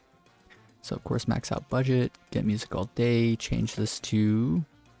stuff. So of course, max out budget, get music all day, change this to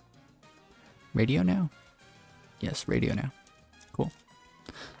radio now. Yes, radio now. Cool.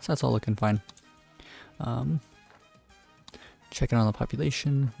 So that's all looking fine. Checking on the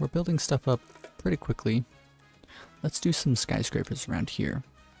population. We're building stuff up pretty quickly. Let's do some skyscrapers around here,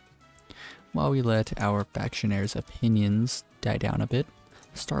 while we let our factionaires' opinions die down a bit.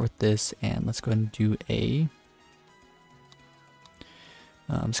 Start with this, and let's go ahead and do a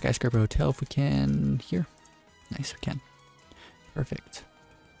skyscraper hotel if we can here. Nice, we can. Perfect.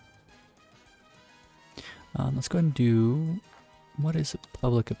 Let's go ahead and do, what is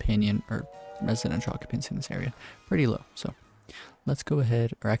public opinion or residential occupancy in this area? Pretty low, so let's go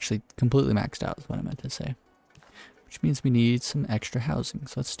ahead, or actually completely maxed out is what I meant to say. Which means we need some extra housing.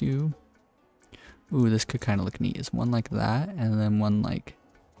 So let's do, ooh, this could kind of look neat. Is one like that, and then one like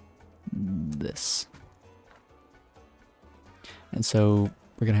this. And so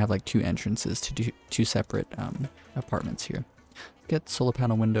we're gonna have like two entrances to do two separate apartments here. Get solar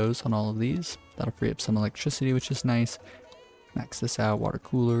panel windows on all of these. That'll free up some electricity, which is nice. Max this out, water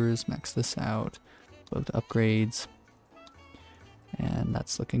coolers, max this out, both upgrades. And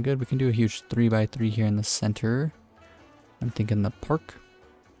that's looking good. We can do a huge 3x3 here in the center. I'm thinking the park.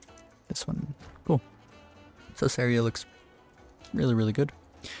 This one, cool. So this area looks really, really good.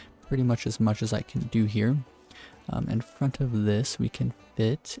 Pretty much as I can do here. In front of this, we can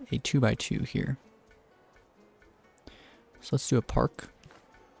fit a 2x2 here. So let's do a park.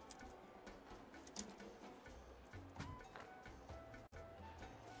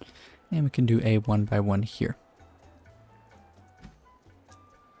 And we can do a 1x1 here.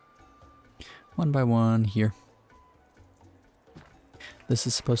 1x1 here. This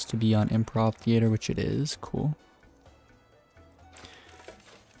is supposed to be on Improv Theater, which it is. Cool.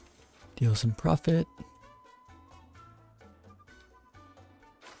 Deals in profit.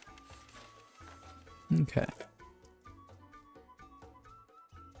 Okay.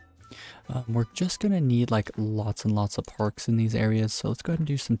 We're just gonna need like lots and lots of parks in these areas, so let's go ahead and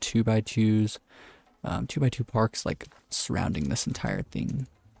do some 2x2s, 2x2 parks like surrounding this entire thing.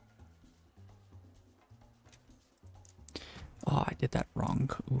 Oh, I did that wrong.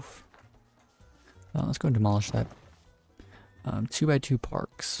 Oof. Well, let's go and demolish that. 2x2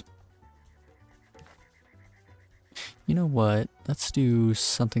 parks. You know what? Let's do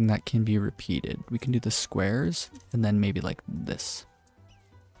something that can be repeated. We can do the squares and then maybe like this.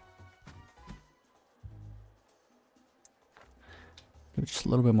 Give it just a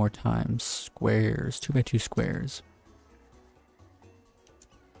little bit more time. Squares, 2x2 squares.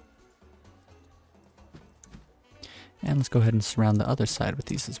 And let's go ahead and surround the other side with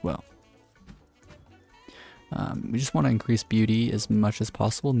these as well. We just want to increase beauty as much as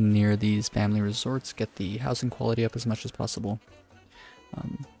possible near these family resorts, get the housing quality up as much as possible.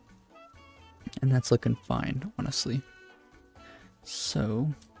 And that's looking fine, honestly.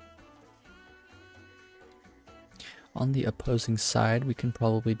 So, on the opposing side, we can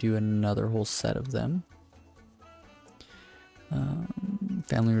probably do another whole set of them.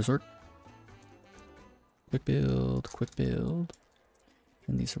 Family resort. Quick build.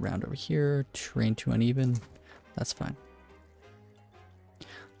 And these around over here. Terrain too uneven. That's fine.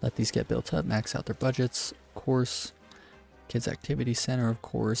 Let these get built up, max out their budgets, of course. Kids Activity Center, of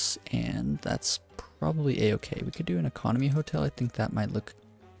course, and that's probably a-okay. We could do an economy hotel. I think that might look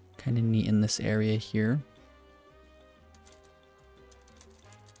kind of neat in this area here.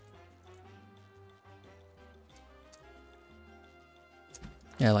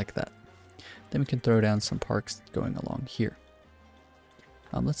 Yeah, I like that. Then we can throw down some parks going along here.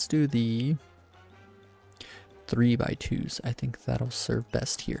 Let's do the 3x2s. I think that'll serve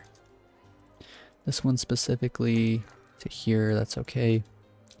best here. This one specifically to here, that's okay.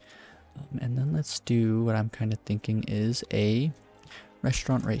 And then let's do what I'm kind of thinking is a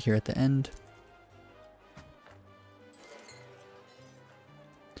restaurant right here at the end.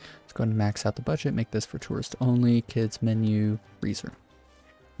 Let's go ahead and max out the budget, make this for tourist only, kids menu, freezer.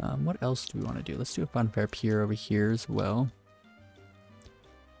 What else do we want to do? Let's do a fun fair pier over here as well.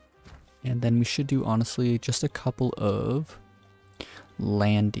 And then we should do, honestly, just a couple of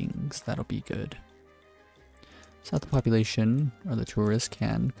landings. That'll be good. So that the population or the tourists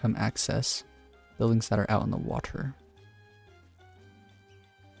can come access buildings that are out in the water.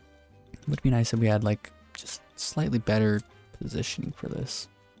 It would be nice if we had like just slightly better positioning for this.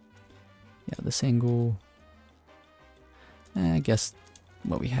 Yeah, this angle, I guess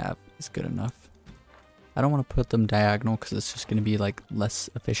what we have is good enough. I don't want to put them diagonal because it's just going to be like less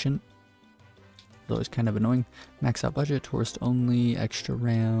efficient. It's always kind of annoying. Max out budget, tourist only, extra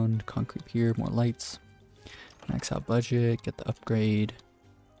round, concrete pier, more lights. Max out budget, get the upgrade.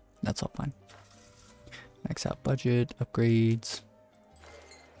 That's all fine. Max out budget, upgrades.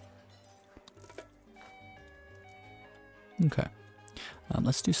 Okay.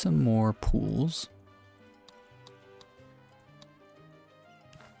 Let's do some more pools.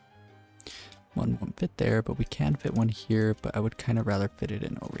 One won't fit there, but we can fit one here, but I would kind of rather fit it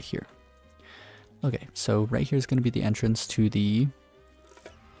in over here. Okay, so right here is going to be the entrance to the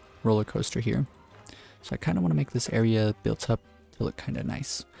roller coaster here. So I kind of want to make this area built up to look kind of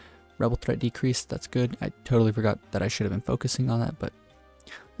nice. Rebel threat decreased, that's good. I totally forgot that I should have been focusing on that, but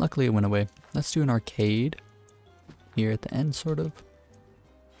luckily it went away. Let's do an arcade here at the end, sort of.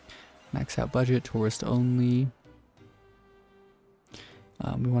 Max out budget, tourist only.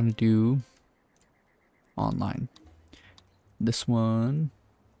 We want to do online. This one,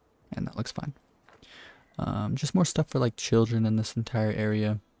 and that looks fine. Just more stuff for like children in this entire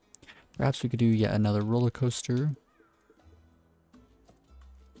area. Perhaps we could do yet another roller coaster.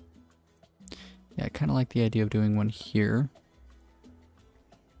 Yeah, I kind of like the idea of doing one here.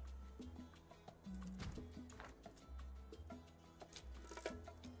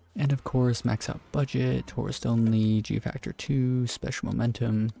 And of course, max out budget, tourist only, G factor 2, special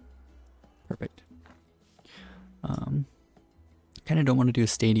momentum. Perfect. Kind of don't want to do a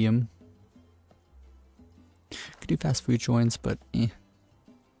stadium. Could do fast food joints, but eh.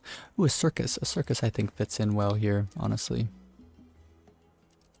 Ooh, a circus. A circus I think fits in well here, honestly.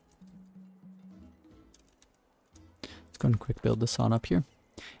 Let's go and quick build this on up here.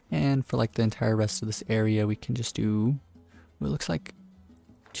 And for like the entire rest of this area, we can just do, well, it looks like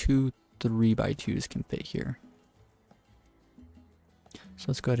 2 3x2s can fit here. So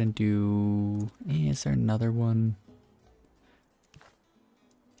let's go ahead and do, is there another one?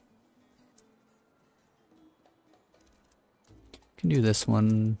 Can do this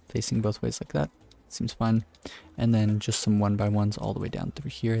one facing both ways like that. Seems fine. And then just some 1x1s all the way down through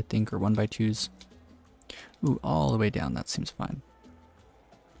here, I think, or 1x2s. Ooh, all the way down, that seems fine.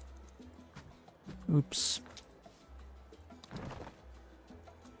 Oops.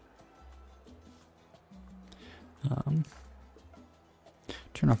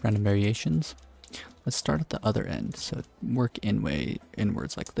 Turn off random variations. Let's start at the other end. So work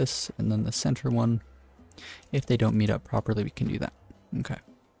inwards like this, and then the center one. If they don't meet up properly, we can do that. Okay,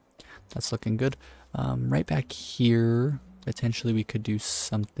 that's looking good. Right back here, potentially we could do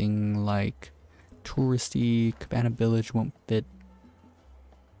something like touristy. Cabana Village won't fit.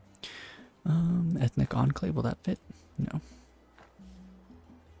 Ethnic Enclave, will that fit?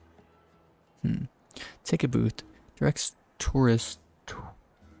 No. Ticket booth directs tourists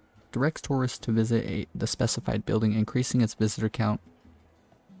to visit the specified building, increasing its visitor count.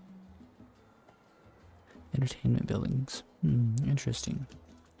 Entertainment buildings. Interesting.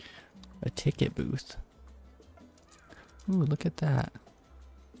 A ticket booth. Ooh, look at that.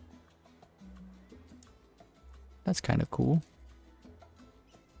 That's kind of cool.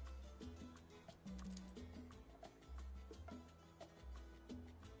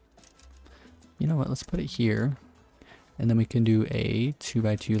 You know what, let's put it here. And then we can do a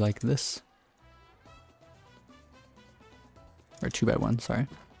 2x2 like this. Or 2x1, sorry.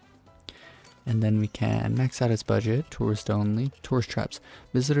 And then we can max out its budget, tourist only, tourist traps.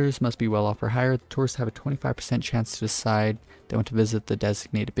 Visitors must be well off or higher. Tourists have a 25% chance to decide they want to visit the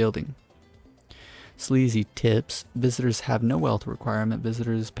designated building. Sleazy tips. Visitors have no wealth requirement.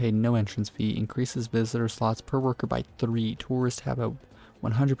 Visitors pay no entrance fee. Increases visitor slots per worker by 3. Tourists have a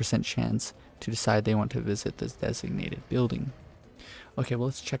 100% chance to decide they want to visit this designated building. Okay, well,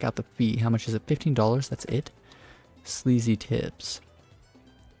 let's check out the fee. How much is it? $15, that's it. Sleazy tips.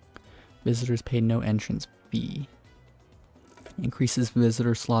 Visitors pay no entrance fee. Increases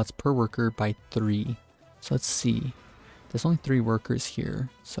visitor slots per worker by 3. So let's see. There's only 3 workers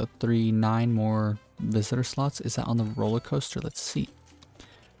here. So 9 more visitor slots. Is that on the roller coaster? Let's see.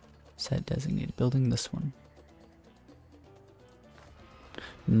 Set designated building, this one.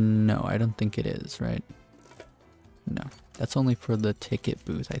 No, I don't think it is, right? No, that's only for the ticket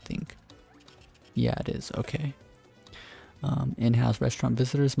booth, I think. Yeah, it is. Okay. In-house restaurant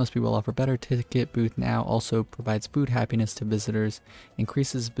visitors must be well off for better. Ticket booth now also provides food happiness to visitors,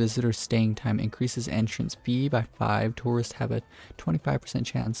 increases visitor staying time, increases entrance fee by 5. Tourists have a 25%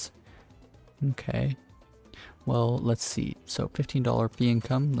 chance. Okay. Well, let's see. So $15 fee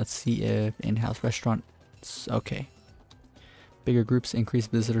income. Let's see if in-house restaurants. Okay. Bigger groups increase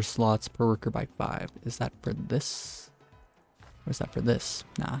visitor slots per worker by 5. Is that for this? Or is that for this?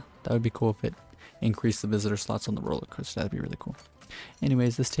 Nah, that would be cool if it increased the visitor slots on the roller coaster. That'd be really cool.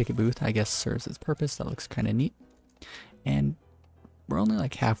 Anyways, this ticket booth, I guess, serves its purpose. That looks kind of neat. And we're only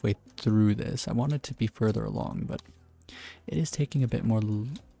like halfway through this. I want it to be further along, but it is taking a bit more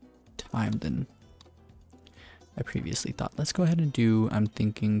time than I previously thought. Let's go ahead and do, I'm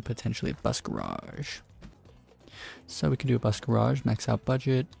thinking potentially a bus garage. So we can do a bus garage, max out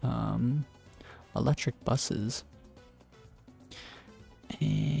budget, electric buses.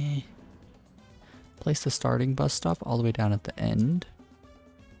 Place the starting bus stop all the way down at the end.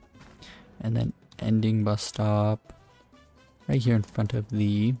 And then ending bus stop right here in front of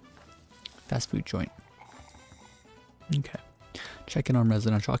the fast food joint. Okay. Checking on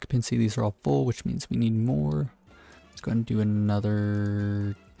residential occupancy. These are all full, which means we need more. Let's go ahead and do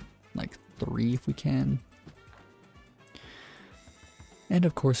another, like 3 if we can. And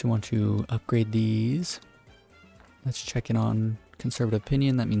of course we want to upgrade these. Let's check in on conservative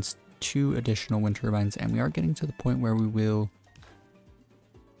opinion. That means 2 additional wind turbines, and we are getting to the point where we will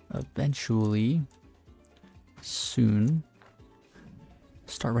eventually soon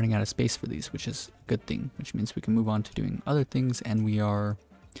start running out of space for these, which is a good thing, which means we can move on to doing other things, and we are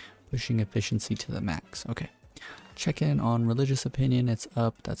pushing efficiency to the max. Okay. Check in on religious opinion. It's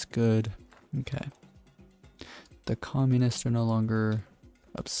up. That's good. Okay. The communists are no longer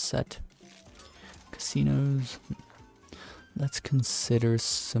upset. Casinos. Let's consider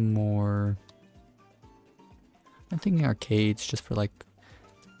some more. I'm thinking arcades just for like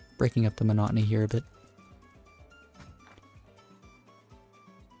breaking up the monotony here a bit.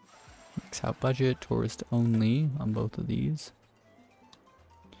 Max out budget, tourist only on both of these.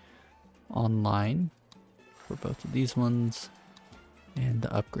 Online for both of these ones. And the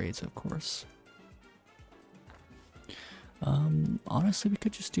upgrades, of course. Honestly, we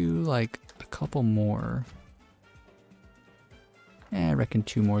could just do like a couple more. I reckon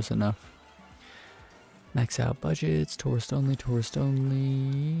 2 more is enough. Max out budgets, tourist only,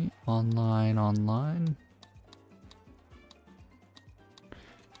 online.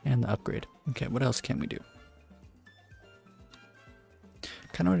 And the upgrade. Okay, what else can we do?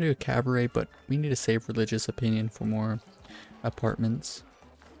 Kind of want to do a cabaret, but we need to save religious opinion for more apartments.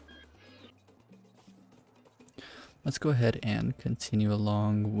 Let's go ahead and continue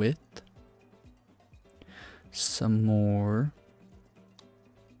along with some more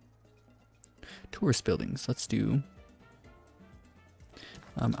tourist buildings. Let's do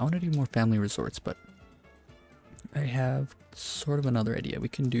I want to do more family resorts, but I have sort of another idea. We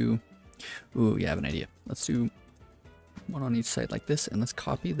can do, ooh, yeah, I have an idea. Let's do one on each side like this, and let's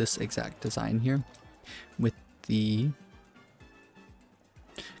copy this exact design here with the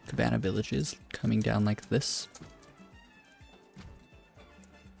cabana villages coming down like this.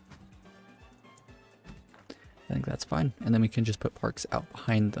 I think that's fine. And then we can just put parks out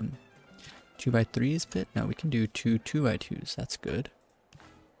behind them. 2x3s fit? No, we can do 2 2x2s. That's good.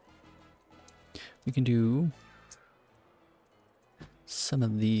 We can do some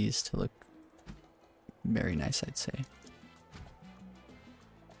of these to look very nice, I'd say.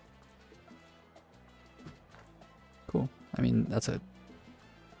 Cool. I mean, that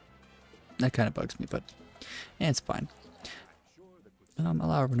kind of bugs me, but it's fine.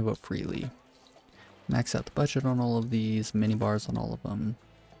 Allow everyone to vote freely. Max out the budget on all of these, mini bars on all of them.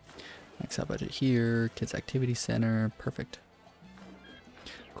 Max out budget here, kids activity center, perfect.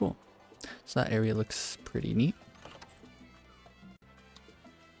 Cool. So that area looks pretty neat.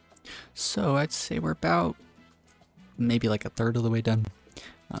 So I'd say we're about maybe like a third of the way done.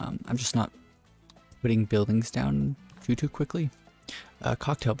 I'm just not putting buildings down too quickly.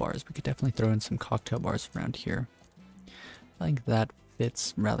 Cocktail bars, we could definitely throw in some cocktail bars around here. I think that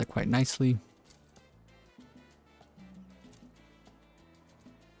fits rather quite nicely.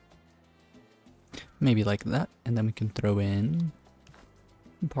 Maybe like that, and then we can throw in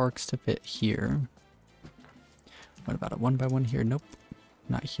parks to fit here. What about a 1x1 here? Nope,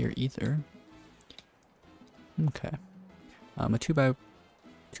 not here either. Okay, a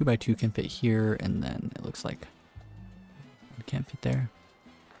 2x2 can fit here, and then it looks like it can't fit there.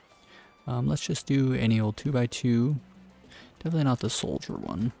 Let's just do any old 2x2. Definitely not the soldier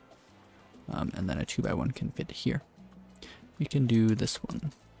one. And then a 2x1 can fit here. We can do this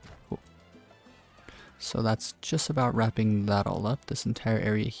one. Cool. So that's just about wrapping that all up. This entire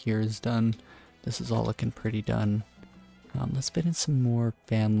area here is done. This is all looking pretty done. Let's fit in some more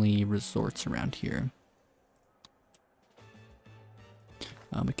family resorts around here.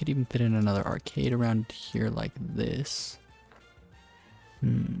 We could even fit in another arcade around here like this.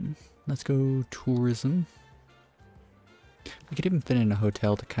 Let's go tourism. We could even fit in a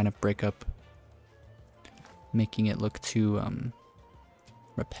hotel to kind of break up, making it look too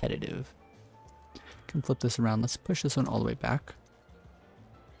repetitive. Can flip this around. Let's push this one all the way back.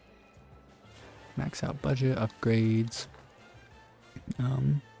 Max out budget, upgrades.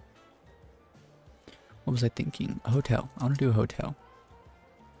 What was I thinking? A hotel. I want to do a hotel.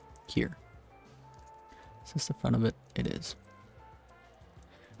 Here. Is this the front of it? It is.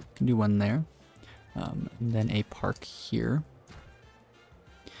 Can do one there. And then a park here.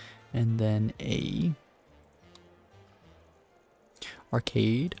 And then a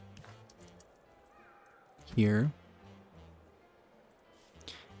arcade here.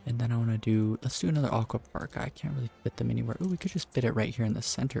 And then I want to do, let's do another aqua park. I can't really fit them anywhere. Oh, we could just fit it right here in the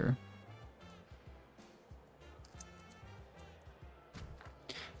center.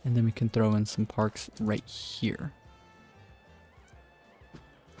 And then we can throw in some parks right here.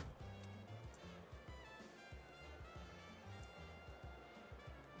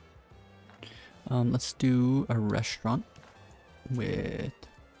 Let's do a restaurant with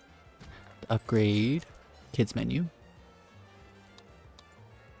the upgrade kids menu.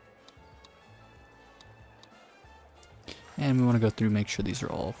 And we want to go through, make sure these are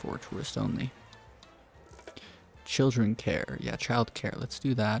all for tourists only. Children care. Yeah, child care. Let's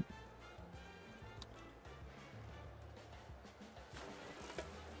do that.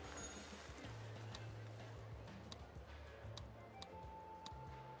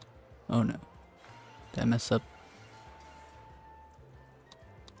 Oh no. Did I mess up?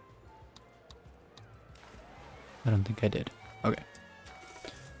 I don't think I did. Okay.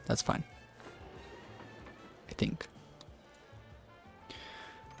 That's fine. I think.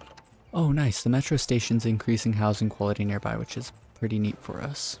 Oh, nice. The metro station's increasing housing quality nearby, which is pretty neat for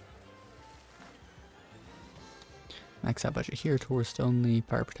us. Max out budget here, tourist only,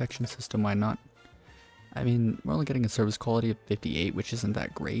 fire protection system, why not? I mean, we're only getting a service quality of 58, which isn't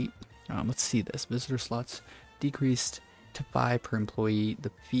that great. Let's see this. Visitor slots decreased to 5 per employee. The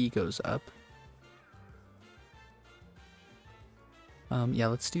fee goes up. Yeah,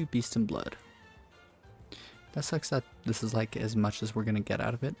 let's do Beast and Blood. That sucks that this is like as much as we're gonna get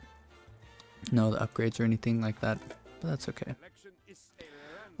out of it. No, the upgrades or anything like that, but that's okay.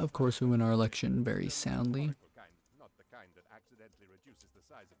 Of course, we win our election very soundly.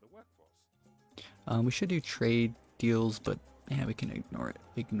 We should do trade deals, but yeah, we can ignore it.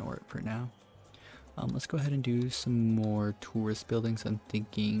 Ignore it for now. Let's go ahead and do some more tourist buildings. I'm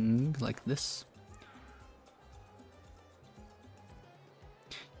thinking like this.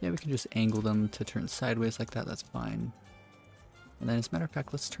 Yeah, we can just angle them to turn sideways like that. That's fine. And then as a matter of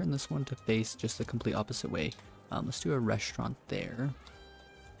fact, let's turn this one to face just the complete opposite way. Let's do a restaurant there.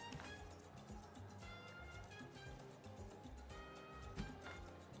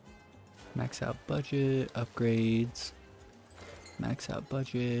 Max out budget, upgrades. Max out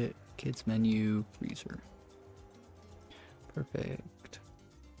budget, kids menu, freezer. Perfect.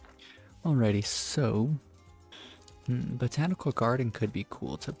 Alrighty, so botanical garden could be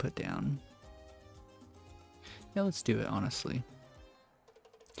cool to put down. Yeah, let's do it, honestly.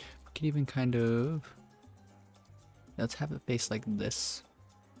 We could even kind of... yeah, let's have it face like this.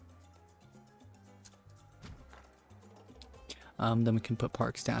 Then we can put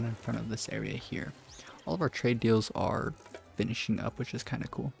parks down in front of this area here. All of our trade deals are finishing up, which is kind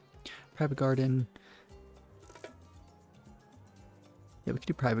of cool. Private garden. Yeah, we could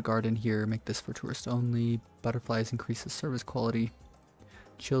do private garden here, make this for tourists only. Butterflies increases service quality.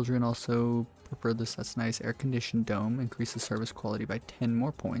 Children also prefer this, that's nice. Air conditioned dome increases service quality by 10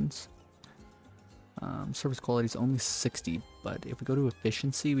 more points. Service quality is only 60, but if we go to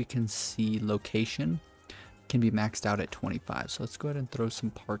efficiency, we can see location can be maxed out at 25. So let's go ahead and throw some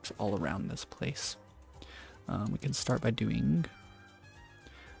parks all around this place. We can start by doing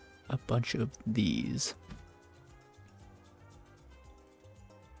a bunch of these.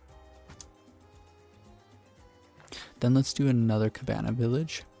 Then let's do another cabana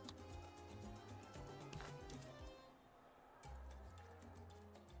village.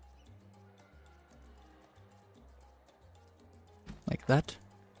 Like that.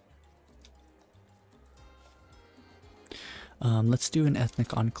 Let's do an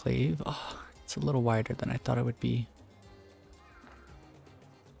ethnic enclave. Oh, it's a little wider than I thought it would be.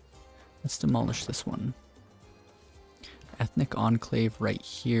 Let's demolish this one. Ethnic ethnic enclave right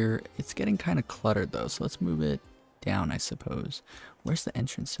here. It's getting kind of cluttered though, so let's move it down, I suppose. Where's the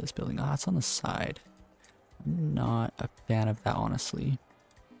entrance to this building? Oh, it's on the side. I'm not a fan of that, honestly.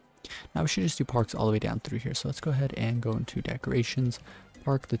 Now we should just do parks all the way down through here. So let's go ahead and go into decorations.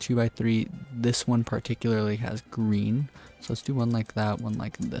 Park, the 2x3. This one particularly has green. So let's do one like that, one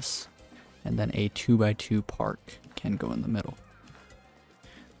like this. And then a 2x2 park can go in the middle,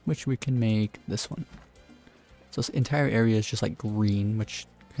 which we can make this one. So this entire area is just like green, which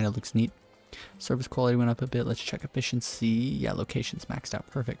kind of looks neat. Service quality went up a bit. Let's check efficiency. Yeah, location's maxed out.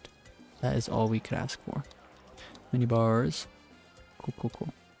 Perfect. That is all we could ask for. Mini bars. Cool, cool,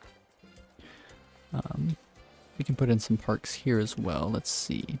 cool. We can put in some parks here as well. Let's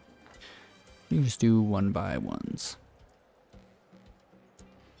see. We can just do 1x1s.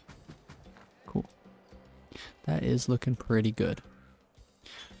 Cool. That is looking pretty good.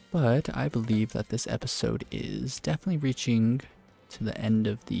 But I believe that this episode is definitely reaching to the end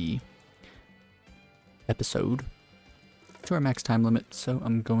of the episode, to our max time limit, so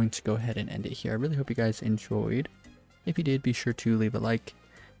I'm going to go ahead and end it here. I really hope you guys enjoyed. If you did, be sure to leave a like,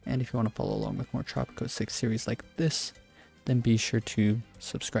 and if you want to follow along with more Tropico 6 series like this, then be sure to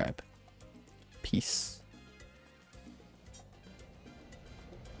subscribe. Peace.